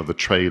narration of the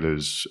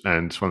trailers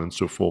and so on and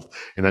so forth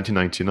in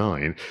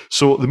 1999.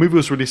 So the movie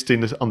was released on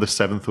the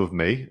 7th of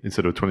May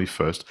instead of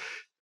 21st.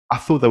 I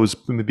thought that was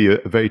maybe a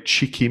very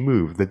cheeky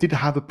move. They did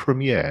have a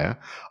premiere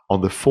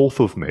on the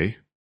 4th of May,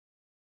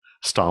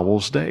 Star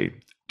Wars Day.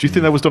 Do you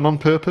think that was done on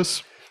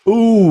purpose?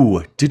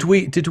 Ooh, did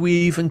we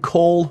even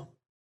call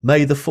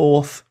May the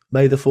 4th?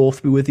 May the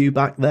 4th be with you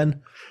back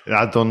then?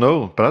 I don't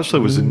know, but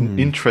actually it was an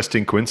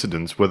interesting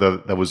coincidence whether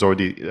that was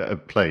already a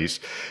place.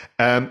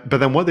 But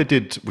then what they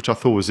did, which I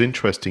thought was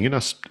interesting, you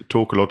know,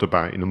 talk a lot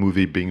about in a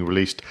movie being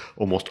released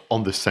almost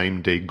on the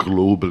same day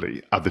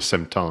globally at the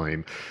same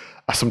time.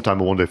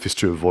 Sometimes I wonder if it's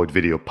to avoid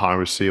video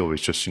piracy or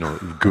it's just, you know,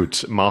 good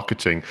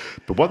marketing.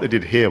 But what they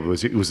did here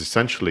was it was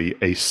essentially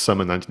a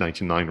summer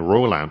 1999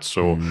 rollout.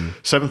 So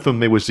 7th of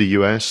May was the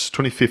US,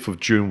 25th of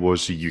June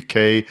was the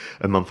UK,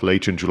 a month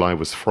later in July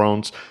was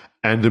France,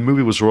 And the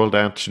movie was rolled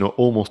out,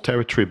 almost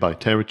territory by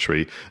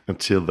territory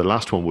until the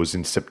last one was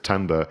in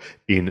September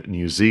in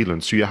New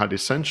Zealand. So you had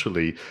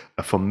essentially,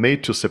 from May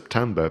to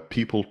September,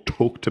 people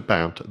talked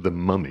about The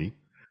Mummy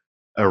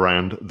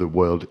around the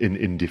world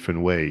in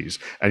different ways.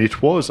 And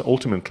it was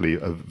ultimately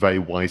a very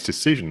wise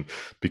decision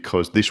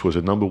because this was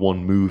a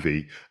 #1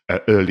 movie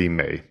early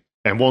May.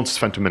 And once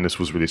Phantom Menace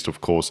was released,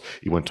 of course,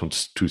 it went on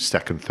to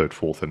second, third,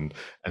 fourth, and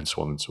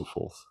so on and so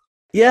forth.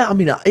 Yeah, I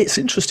mean, it's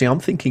interesting. I'm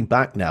thinking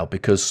back now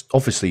because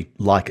obviously,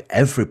 like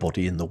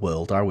everybody in the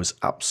world, I was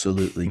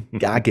absolutely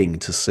gagging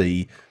to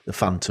see The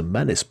Phantom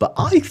Menace. But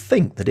I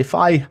think that if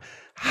I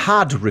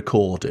had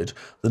recorded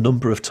the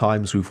number of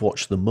times we've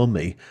watched The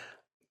Mummy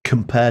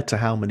compared to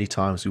how many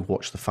times we've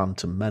watched The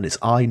Phantom Menace,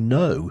 I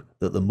know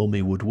that The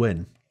Mummy would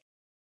win.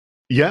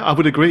 Yeah, I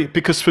would agree,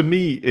 because for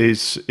me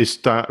is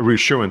that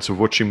reassurance of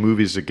watching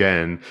movies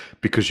again,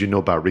 because you know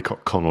about Rick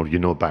O'Connell, you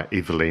know about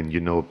Evelyn, you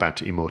know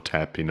about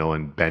Imhotep,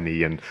 and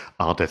Benny and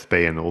Ardeth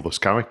Bay and all those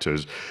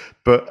characters.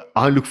 But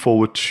I look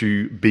forward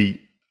to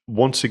be,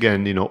 once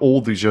again, all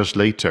these years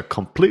later,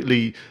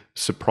 completely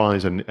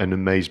surprised and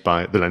amazed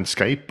by the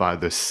landscape, by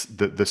the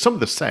some of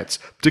the sets,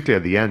 particularly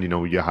at the end,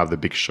 you have the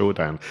big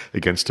showdown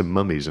against the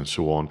mummies and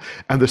so on.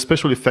 And the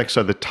special effects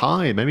at the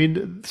time, I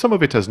mean, some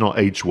of it has not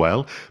aged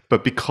well,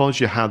 but because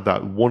you had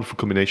that wonderful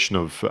combination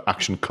of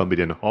action,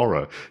 comedy and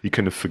horror, you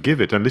kind of forgive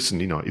it. And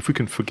listen, if we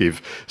can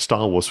forgive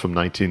Star Wars from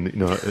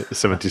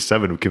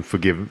 1977, we can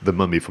forgive The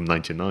Mummy from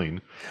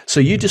 1999.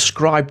 So you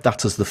described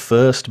that as the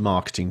first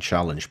marketing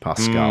challenge,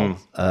 Pascal,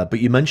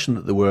 but you mentioned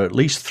that there were at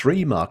least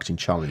 3 marketing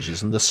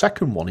challenges, and the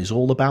second one is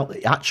all about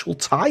the actual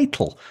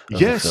title of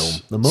the film,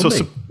 The Mummy.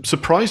 So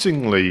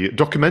surprisingly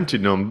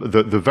documented,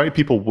 the very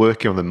people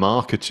working on the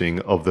marketing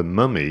of The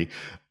Mummy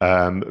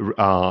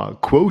are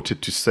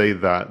quoted to say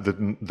that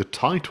the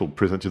title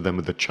presented them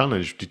with the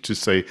challenge to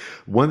say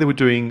when they were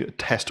doing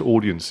test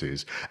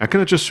audiences, and can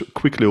I just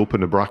quickly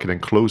open a bracket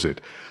and close it?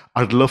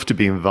 I'd love to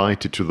be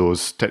invited to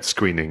those test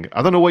screening.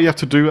 I don't know what you have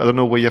to do. I don't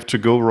know where you have to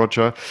go,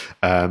 Roger.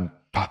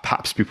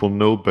 Perhaps people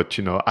know, but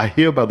I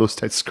hear about those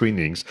test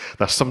screenings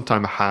that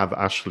sometimes have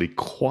actually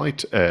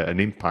quite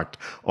an impact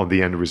on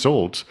the end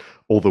result,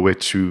 all the way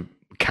to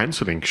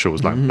cancelling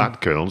shows like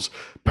Batgirls.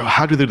 But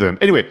how do they do them?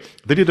 Anyway,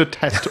 they did a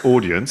test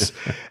audience,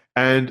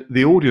 and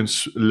the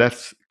audience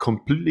left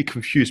completely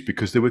confused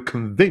because they were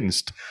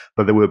convinced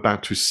that they were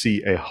about to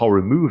see a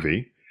horror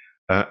movie.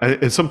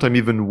 And sometimes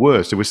even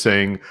worse, they were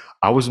saying,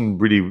 I wasn't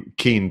really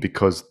keen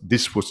because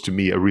this was to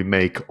me a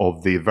remake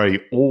of the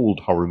very old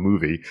horror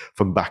movie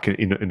from back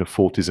in the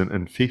 40s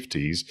and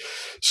 50s.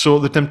 So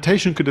the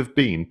temptation could have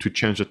been to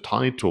change the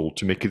title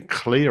to make it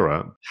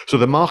clearer. So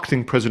the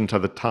marketing president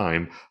at the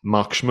time,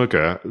 Mark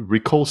Schmugger,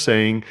 recalls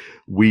saying,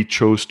 we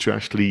chose to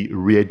actually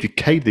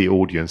re-educate the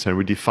audience and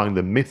redefine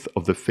the myth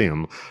of the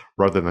film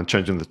rather than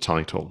changing the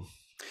title.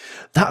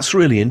 That's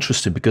really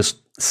interesting because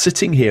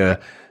sitting here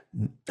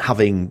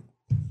having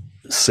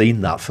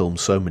seen that film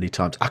so many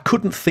times, I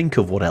couldn't think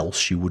of what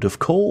else you would have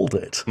called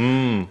it.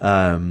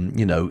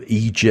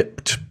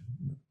 Egypt,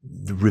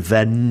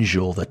 Revenge,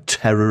 or The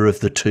Terror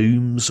of the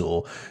Tombs,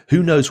 or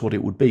who knows what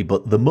it would be.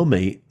 But The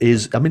Mummy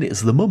is,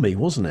 it's The Mummy,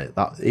 wasn't it?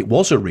 That it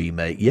was a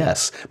remake,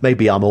 yes.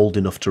 Maybe I'm old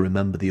enough to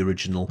remember the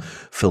original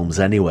films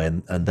anyway,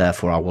 and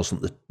therefore I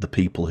wasn't the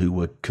people who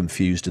were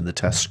confused in the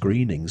test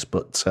screenings,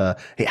 but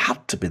it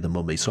had to be The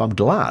Mummy. So I'm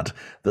glad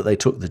that they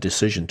took the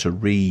decision to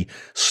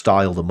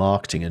re-style the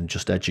marketing and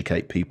just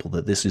educate people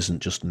that this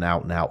isn't just an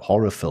out-and-out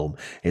horror film.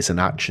 It's an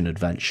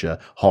action-adventure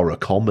horror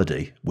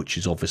comedy, which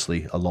is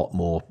obviously a lot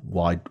more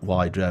wide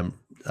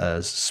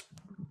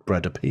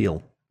spread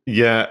appeal.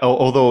 Yeah,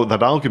 although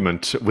that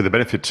argument, with the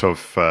benefit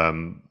of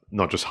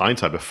not just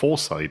hindsight but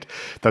foresight,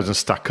 doesn't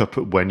stack up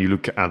when you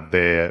look at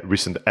their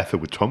recent effort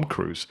with Tom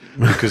Cruise,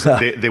 because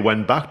they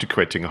went back to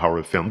creating a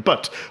horror film.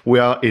 But we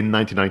are in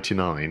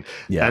 1999,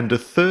 and the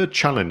third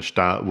challenge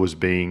that was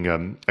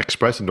being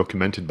expressed and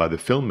documented by the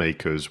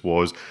filmmakers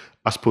was,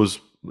 I suppose,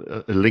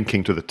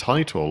 linking to the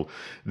title,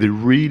 they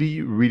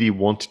really, really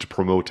wanted to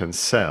promote and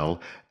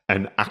sell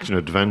an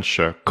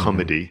action-adventure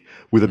comedy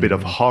with a bit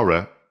of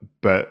horror,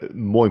 but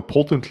more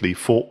importantly,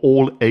 for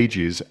all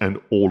ages and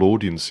all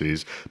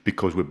audiences,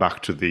 because we're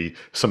back to the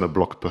summer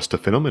blockbuster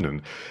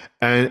phenomenon.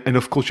 And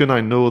of course, you and I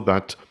know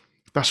that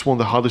that's one of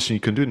the hardest things you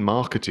can do in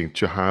marketing,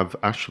 to have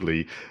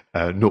actually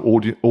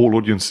all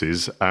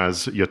audiences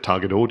as your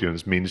target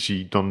audience means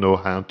you don't know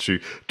how to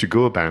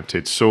go about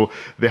it. So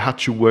they had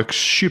to work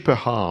super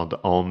hard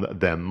on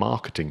their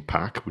marketing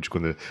pack, which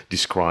we're going to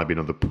describe,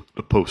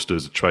 the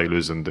posters, the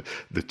trailers, and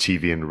the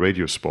TV and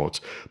radio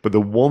spots. But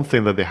the one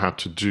thing that they had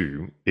to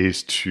do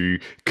is to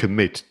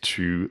commit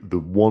to the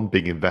one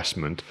big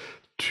investment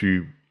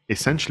to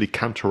essentially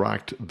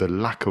counteract the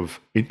lack of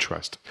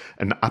interest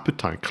and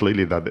appetite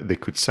clearly that they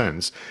could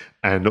sense.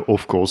 And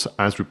of course,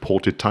 as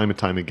reported time and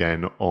time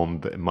again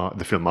on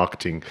the film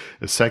marketing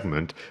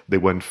segment, they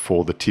went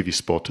for the TV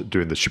spot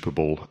during the Super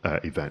Bowl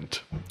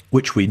event.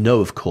 Which we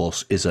know, of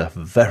course, is a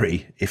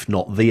very, if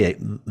not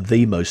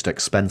the most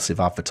expensive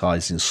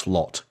advertising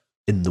slot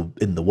in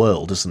the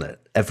world, isn't it?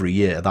 Every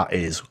year, that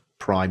is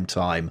prime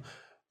time,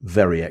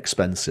 very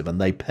expensive,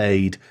 and they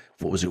paid,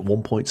 what was it,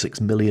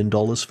 $1.6 million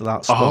for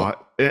that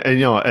spot?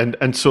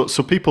 And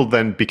so people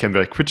then became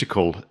very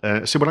critical.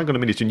 So well, hang on a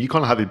minute, and you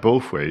can't have it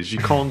both ways. You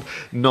can't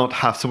not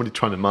have somebody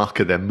trying to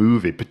market their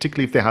movie,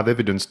 particularly if they have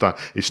evidence that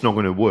it's not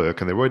going to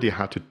work, and they already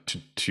had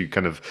to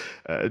kind of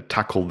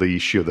tackle the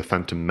issue of the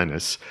Phantom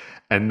Menace.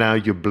 And now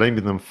you're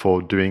blaming them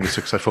for doing a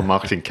successful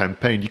marketing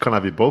campaign. You can't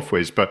have it both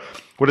ways. But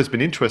what has been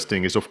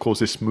interesting is, of course,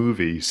 this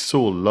movie is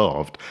so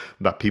loved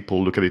that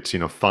people look at it,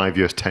 5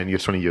 years, 10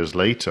 years, 20 years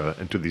later,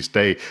 and to this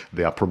day,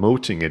 they are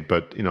promoting it.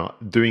 But,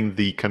 doing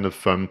the kind of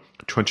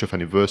 20th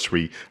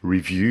anniversary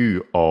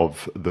review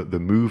of the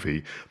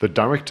movie, the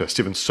director,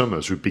 Stephen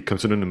Sommers, who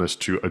becomes synonymous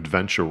to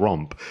adventure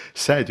romp,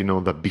 said,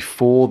 that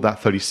before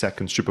that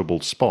 30-second Super Bowl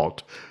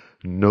spot,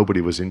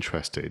 nobody was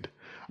interested.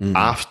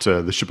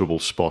 After the Super Bowl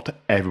spot,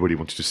 everybody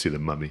wanted to see The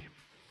Mummy.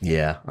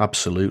 Yeah,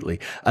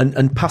 absolutely.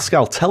 And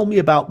Pascal, tell me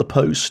about the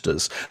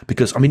posters,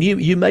 because I mean,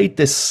 you made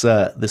this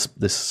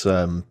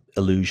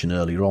allusion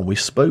earlier on. We've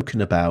spoken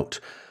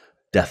about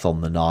Death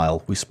on the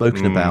Nile. We've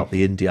spoken about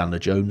the Indiana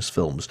Jones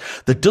films.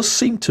 There does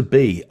seem to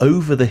be,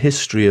 over the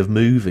history of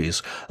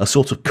movies, a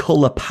sort of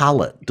colour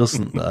palette,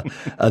 doesn't there?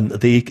 And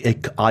the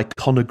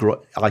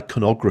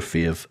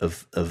iconography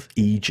of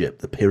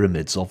Egypt, the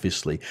pyramids,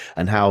 obviously,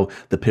 and how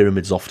the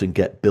pyramids often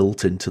get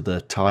built into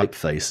the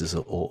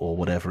typefaces or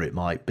whatever it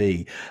might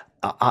be.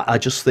 I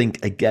just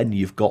think, again,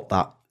 you've got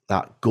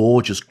that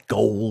gorgeous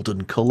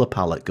golden colour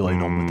palette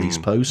going on with these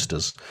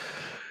posters.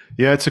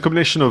 Yeah, it's a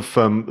combination of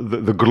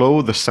the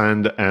glow, the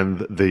sand,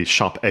 and the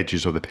sharp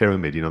edges of the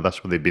pyramid.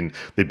 That's what they've been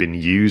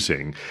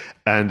using.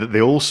 And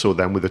they also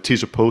then, with the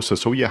teaser poster,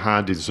 so all you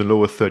had is the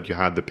lower third, you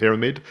had the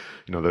pyramid,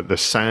 the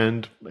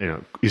sand,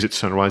 is it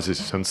sunrise, is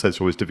it sunset? It's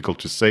always difficult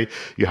to say.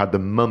 You had the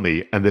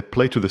mummy, and they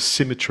play to the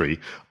symmetry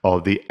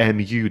of the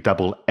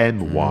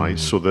M-U-M-M-Y.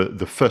 So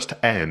the first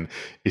M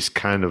is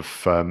kind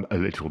of a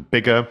little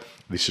bigger.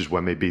 This is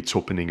where maybe it's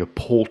opening a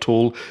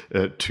portal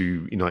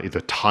to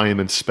either time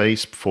and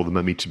space for the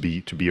mummy to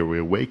be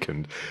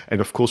reawakened. And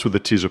of course, with the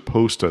teaser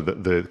poster,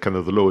 the kind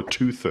of the lower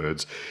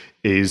 2/3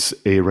 is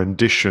a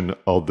rendition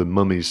of the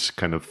mummy's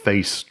kind of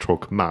face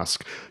stroke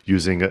mask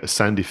using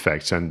sound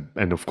effects. And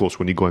of course,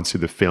 when you go and see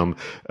the film,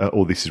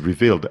 all this is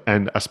revealed.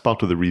 And as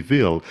part of the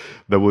reveal,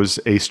 there was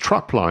a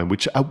strapline,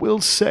 which I will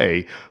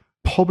say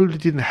probably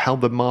didn't help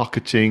the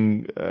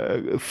marketing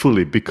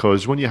fully,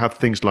 because when you have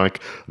things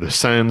like the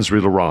sands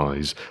will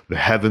rise, the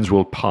heavens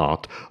will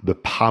part, the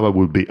power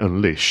will be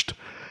unleashed,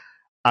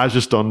 I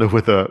just don't know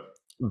whether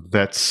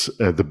that's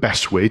the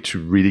best way to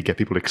really get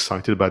people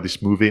excited about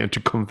this movie and to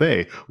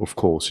convey, of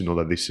course,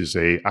 that this is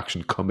a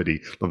action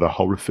comedy, not a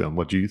horror film.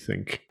 What do you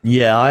think?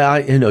 Yeah,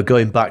 I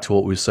going back to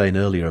what we were saying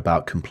earlier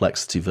about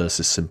complexity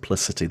versus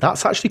simplicity,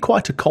 that's actually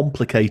quite a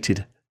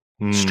complicated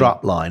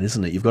strap line,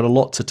 isn't it? You've got a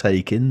lot to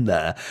take in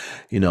there.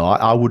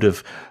 I would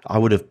have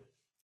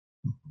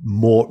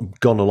more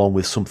gone along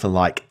with something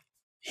like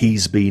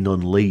He's Been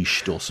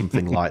Unleashed or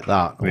something like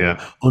that, or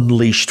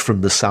Unleashed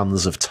from the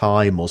Sands of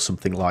Time or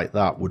something like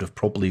that would have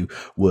probably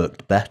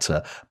worked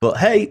better. But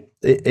hey,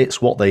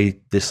 it's what they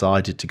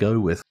decided to go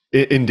with.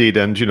 Indeed,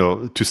 and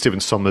to Stephen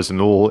Sommers and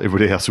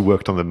everybody else who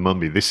worked on The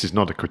Mummy, this is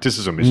not a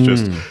criticism. It's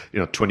just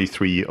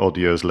 23 odd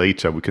years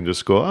later, we can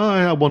just go,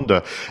 I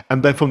wonder.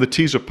 And then from the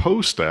teaser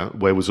poster,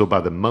 where it was all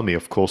about The Mummy,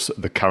 of course,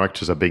 the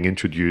characters are being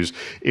introduced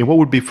in what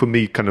would be for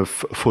me kind of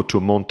photo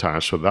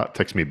montage. So that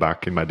takes me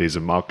back in my days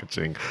of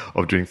marketing,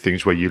 of doing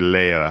things where you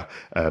layer,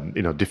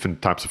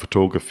 different types of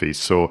photography.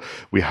 So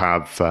we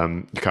have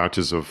the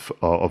characters of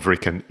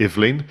Rick and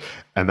Evelyn.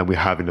 And then we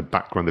have in the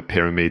background the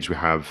pyramids, we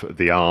have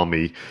the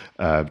army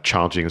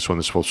charging and so on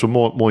and so forth. So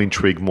more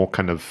intrigue, more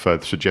kind of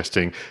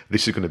suggesting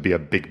this is going to be a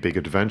big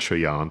adventure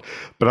yarn.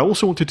 But I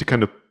also wanted to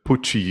kind of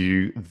put to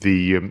you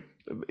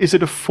is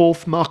it a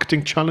fourth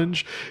marketing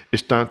challenge?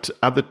 Is that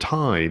at the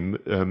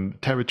time,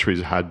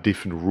 territories had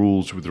different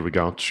rules with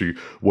regard to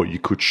what you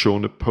could show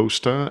on a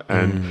poster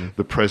and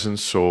the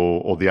presence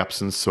or the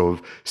absence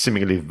of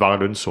seemingly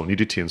violence or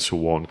nudity and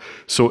so on.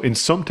 So in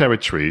some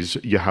territories,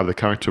 you have the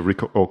character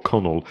Rick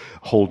O'Connell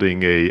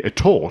holding a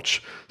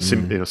torch,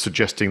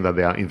 suggesting that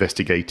they are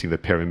investigating the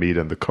pyramid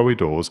and the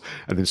corridors.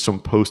 And in some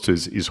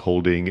posters, is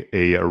holding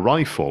a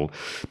rifle,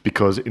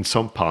 because in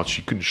some parts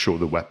you couldn't show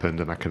the weapon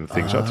and that kind of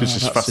thing. So this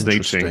is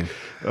fascinating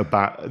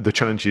about the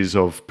challenges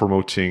of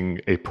promoting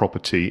a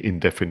property in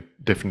different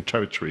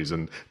territories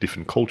and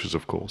different cultures,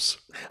 of course.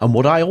 And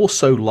what I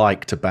also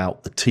liked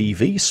about the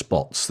TV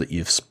spots that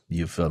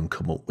you've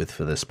come up with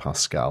for this,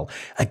 Pascal,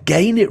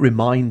 again, it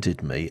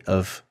reminded me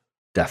of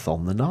Death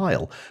on the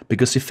Nile,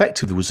 because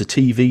effectively there was a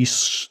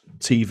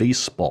TV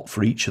spot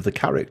for each of the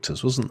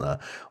characters, wasn't there?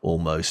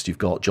 Almost. You've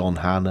got John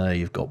Hannah,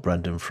 you've got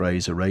Brendan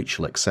Fraser,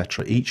 Rachel,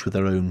 etc., each with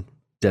their own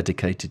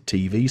dedicated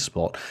TV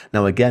spot.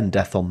 Now, again,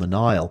 Death on the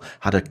Nile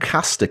had a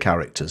cast of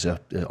characters, an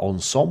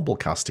ensemble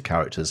cast of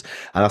characters,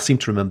 and I seem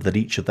to remember that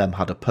each of them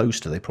had a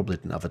poster. They probably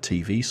didn't have a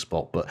TV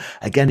spot, but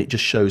again, it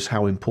just shows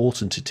how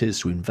important it is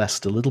to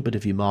invest a little bit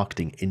of your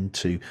marketing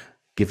into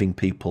giving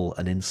people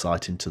an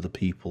insight into the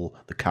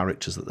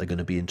characters that they're going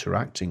to be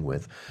interacting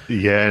with.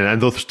 Yeah,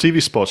 and those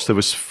TV spots, there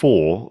was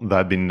 4 that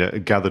had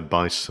been gathered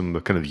by some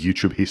kind of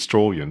YouTube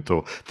historian.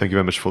 So thank you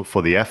very much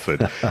for the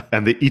effort.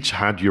 And they each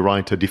had, you're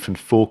right, a different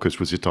focus.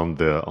 Was it on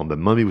the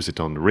mummy? Was it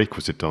on Rick?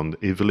 Was it on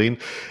Evelyn?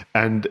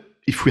 And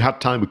if we had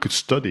time, we could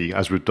study,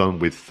 as we've done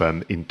with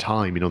In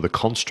Time, the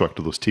construct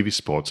of those TV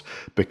spots.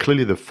 But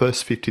clearly, the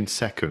first 15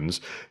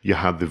 seconds, you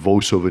have the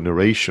voiceover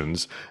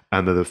narrations,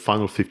 and then the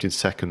final 15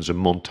 seconds, a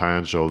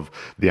montage of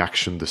the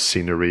action, the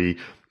scenery,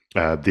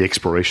 the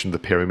exploration of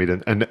the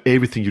pyramid, and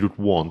everything you would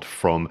want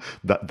from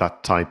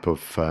that type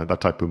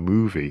of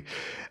movie.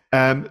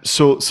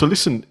 So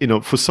listen,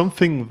 for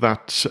something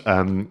that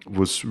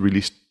was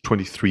released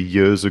 23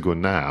 years ago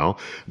now,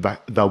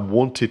 that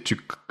wanted to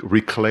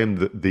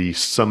reclaim the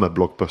summer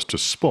blockbuster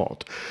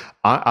spot,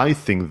 I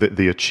think that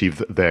they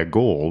achieved their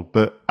goal.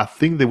 But I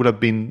think they would have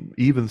been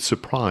even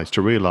surprised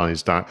to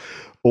realize that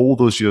all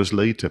those years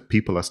later,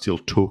 people are still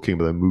talking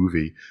about the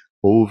movie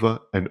over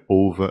and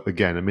over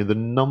again. I mean, the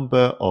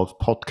number of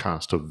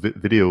podcasts, of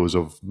videos,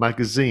 of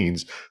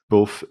magazines,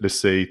 both, let's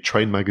say,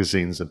 trade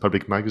magazines and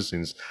public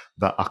magazines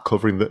that are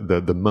covering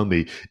the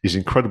Mummy is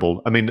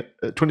incredible. I mean,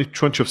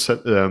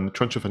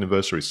 20th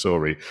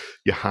anniversary,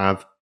 you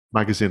have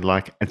magazine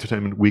like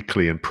Entertainment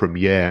Weekly and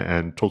Premiere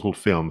and Total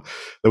Film.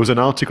 There was an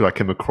article I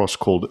came across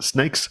called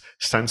Snakes,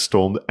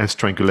 Sandstorm and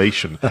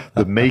Strangulation,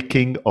 the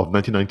making of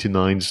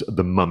 1999's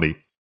The Mummy.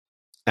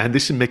 And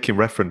this is making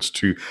reference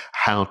to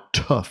how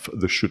tough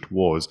the shoot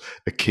was,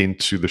 akin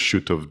to the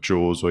shoot of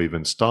Jaws or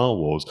even Star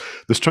Wars.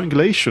 The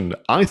strangulation,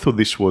 I thought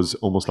this was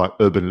almost like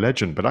urban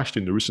legend, but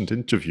actually in a recent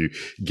interview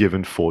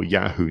given for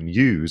Yahoo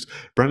News,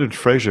 Brendan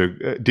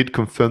Fraser did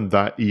confirm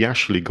that he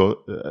actually got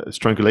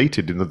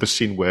strangulated in the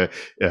scene where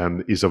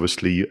he's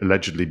obviously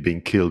allegedly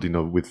being killed,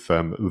 with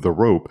a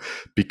rope,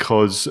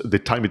 because they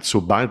timed it so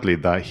badly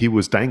that he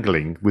was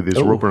dangling with his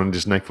rope around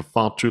his neck for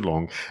far too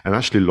long and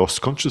actually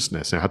lost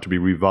consciousness and had to be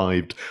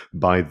revived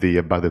by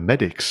the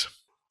medics.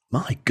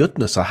 My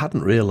goodness, I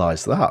hadn't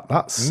realised that.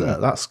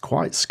 That's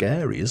quite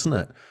scary, isn't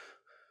it?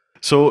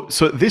 So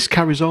this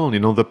carries on,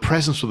 the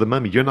presence of the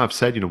Mummy. You and I've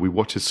said, we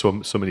watched it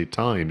so many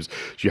times.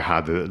 You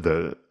had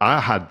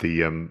I had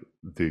the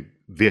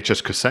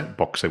VHS cassette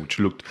box set, which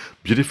looked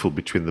beautiful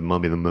between The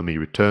Mummy and The Mummy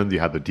Returned.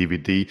 You had the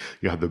DVD,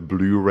 you had the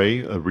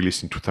Blu-ray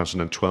released in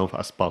 2012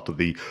 as part of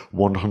the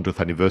 100th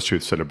anniversary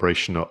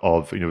celebration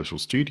of Universal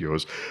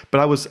Studios.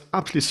 But I was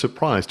absolutely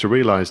surprised to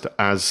realize that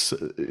as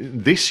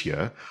this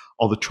year,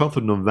 on the 12th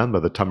of November,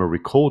 the time of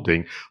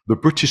recording, the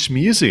British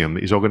Museum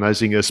is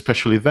organizing a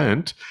special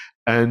event.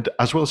 And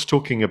as well as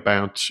talking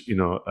about,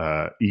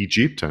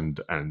 Egypt and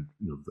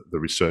the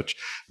research,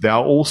 they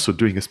are also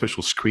doing a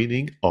special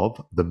screening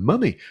of The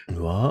Mummy.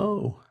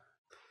 Wow,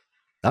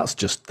 that's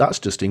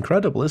just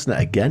incredible, isn't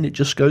it? Again, it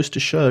just goes to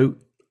show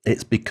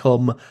it's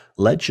become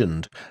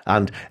legend.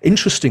 And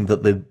interesting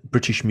that the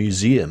British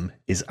Museum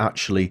is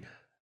actually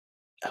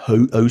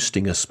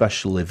hosting a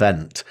special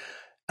event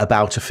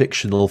about a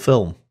fictional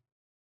film.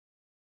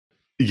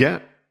 Yeah.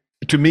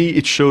 To me,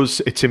 it shows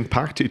its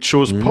impact. It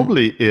shows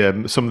probably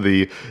some of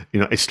the,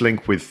 its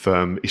link with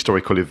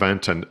historical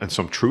event and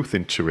some truth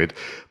into it.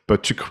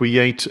 But to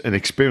create an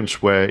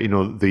experience where,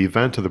 the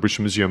event at the British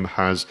Museum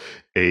has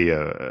a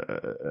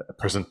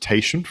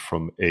presentation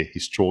from a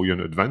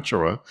historian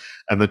adventurer,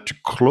 and then to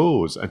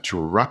close and to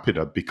wrap it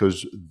up,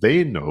 because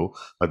they know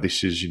that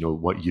this is,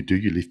 what you do.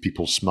 You leave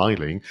people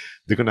smiling.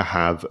 They're going to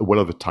have a well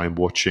of a time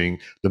watching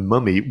The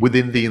Mummy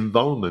within the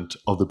environment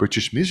of the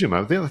British Museum.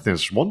 I think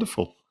that's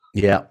wonderful.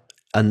 Yeah.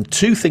 And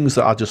 2 things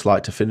that I'd just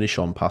like to finish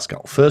on,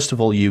 Pascal. First of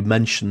all, you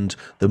mentioned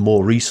the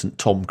more recent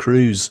Tom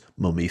Cruise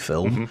Mummy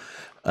film,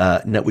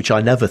 which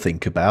I never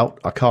think about.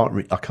 I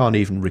can't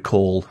even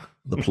recall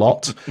the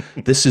plot.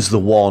 This is the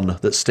one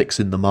that sticks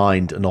in the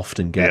mind and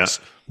often gets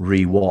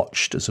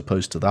rewatched, as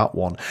opposed to that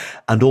one.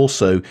 And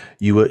also,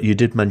 you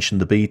did mention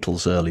the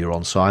Beatles earlier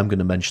on, so I'm going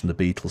to mention the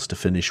Beatles to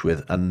finish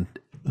with. And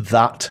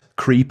that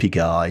creepy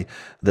guy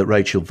that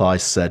Rachel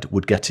Weisz said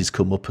would get his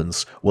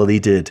comeuppance, well, he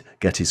did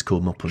get his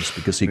comeuppance,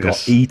 because he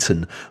got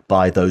eaten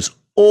by those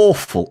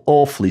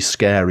awfully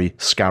scary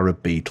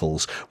scarab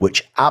beetles,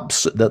 which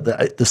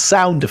the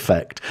sound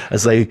effect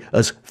as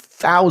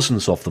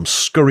thousands of them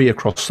scurry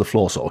across the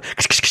floor, so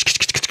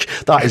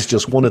that is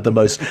just one of the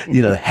most,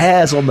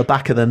 hairs on the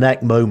back of the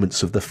neck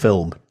moments of the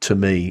film. To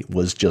me,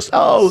 was just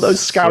those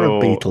scarab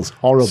beetles,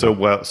 horrible.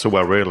 So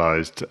well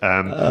realized.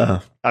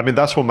 I mean,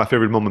 that's one of my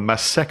favorite moments. My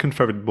second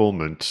favorite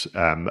moment,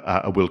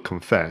 I will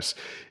confess,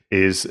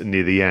 is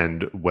near the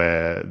end,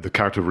 where the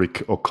character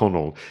Rick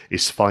O'Connell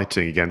is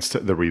fighting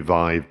against the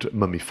revived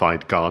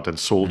mummified guard and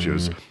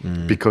soldiers,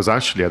 because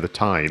actually at the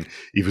time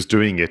he was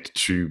doing it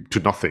to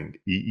nothing.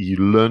 He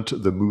learned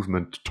the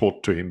movement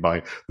taught to him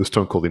by the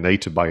Stone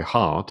Coordinator by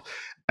heart,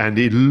 and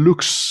it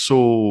looks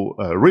so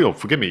real.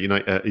 Forgive me,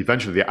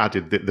 eventually they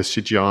added the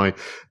CGI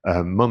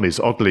mummies,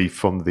 oddly,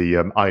 from the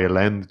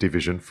ILM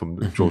division from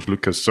George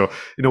Lucas. So,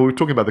 we're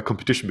talking about the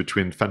competition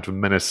between Phantom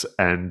Menace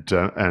and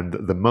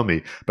the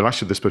Mummy, but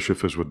actually the special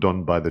effects were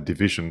done by the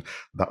division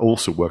that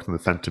also worked on the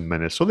Phantom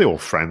Menace. So they're all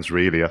friends,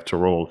 really,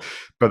 after all.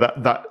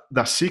 But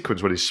that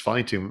sequence where he's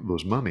fighting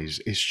those mummies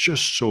is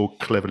just so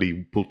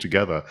cleverly pulled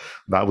together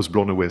that I was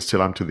blown away, and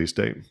still am to this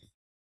day.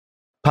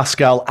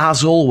 Pascal,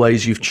 as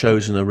always, you've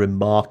chosen a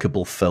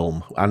remarkable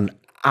film, and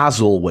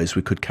as always,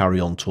 we could carry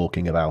on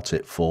talking about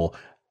it for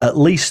at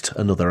least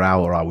another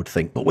hour, I would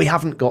think, but we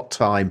haven't got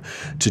time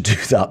to do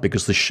that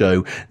because the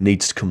show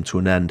needs to come to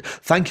an end.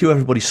 Thank you,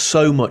 everybody,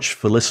 so much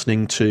for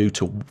listening to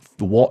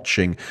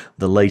watching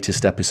the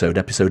latest episode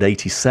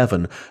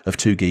 87 of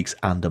Two Geeks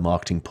and a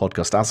Marketing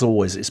Podcast. As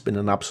always, it's been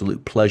an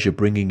absolute pleasure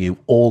bringing you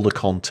all the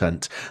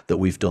content that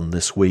we've done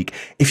this week.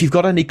 If you've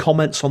got any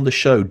comments on the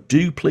show,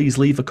 do please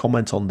leave a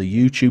comment on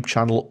the YouTube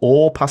channel,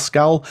 or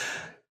Pascal,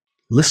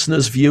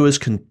 listeners, viewers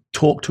can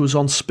talk to us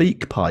on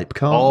SpeakPipe,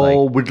 can't they?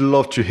 Oh, we'd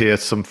love to hear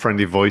some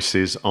friendly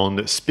voices on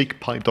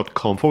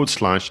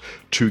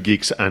speakpipe.com/Two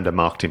Geeks and a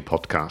Marketing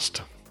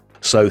Podcast.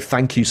 So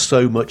thank you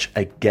so much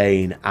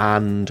again.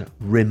 And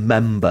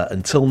remember,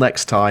 until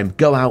next time,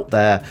 go out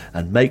there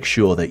and make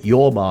sure that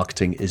your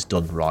marketing is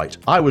done right.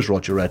 I was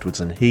Roger Edwards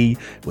and he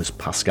was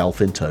Pascal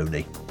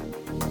Fintoni.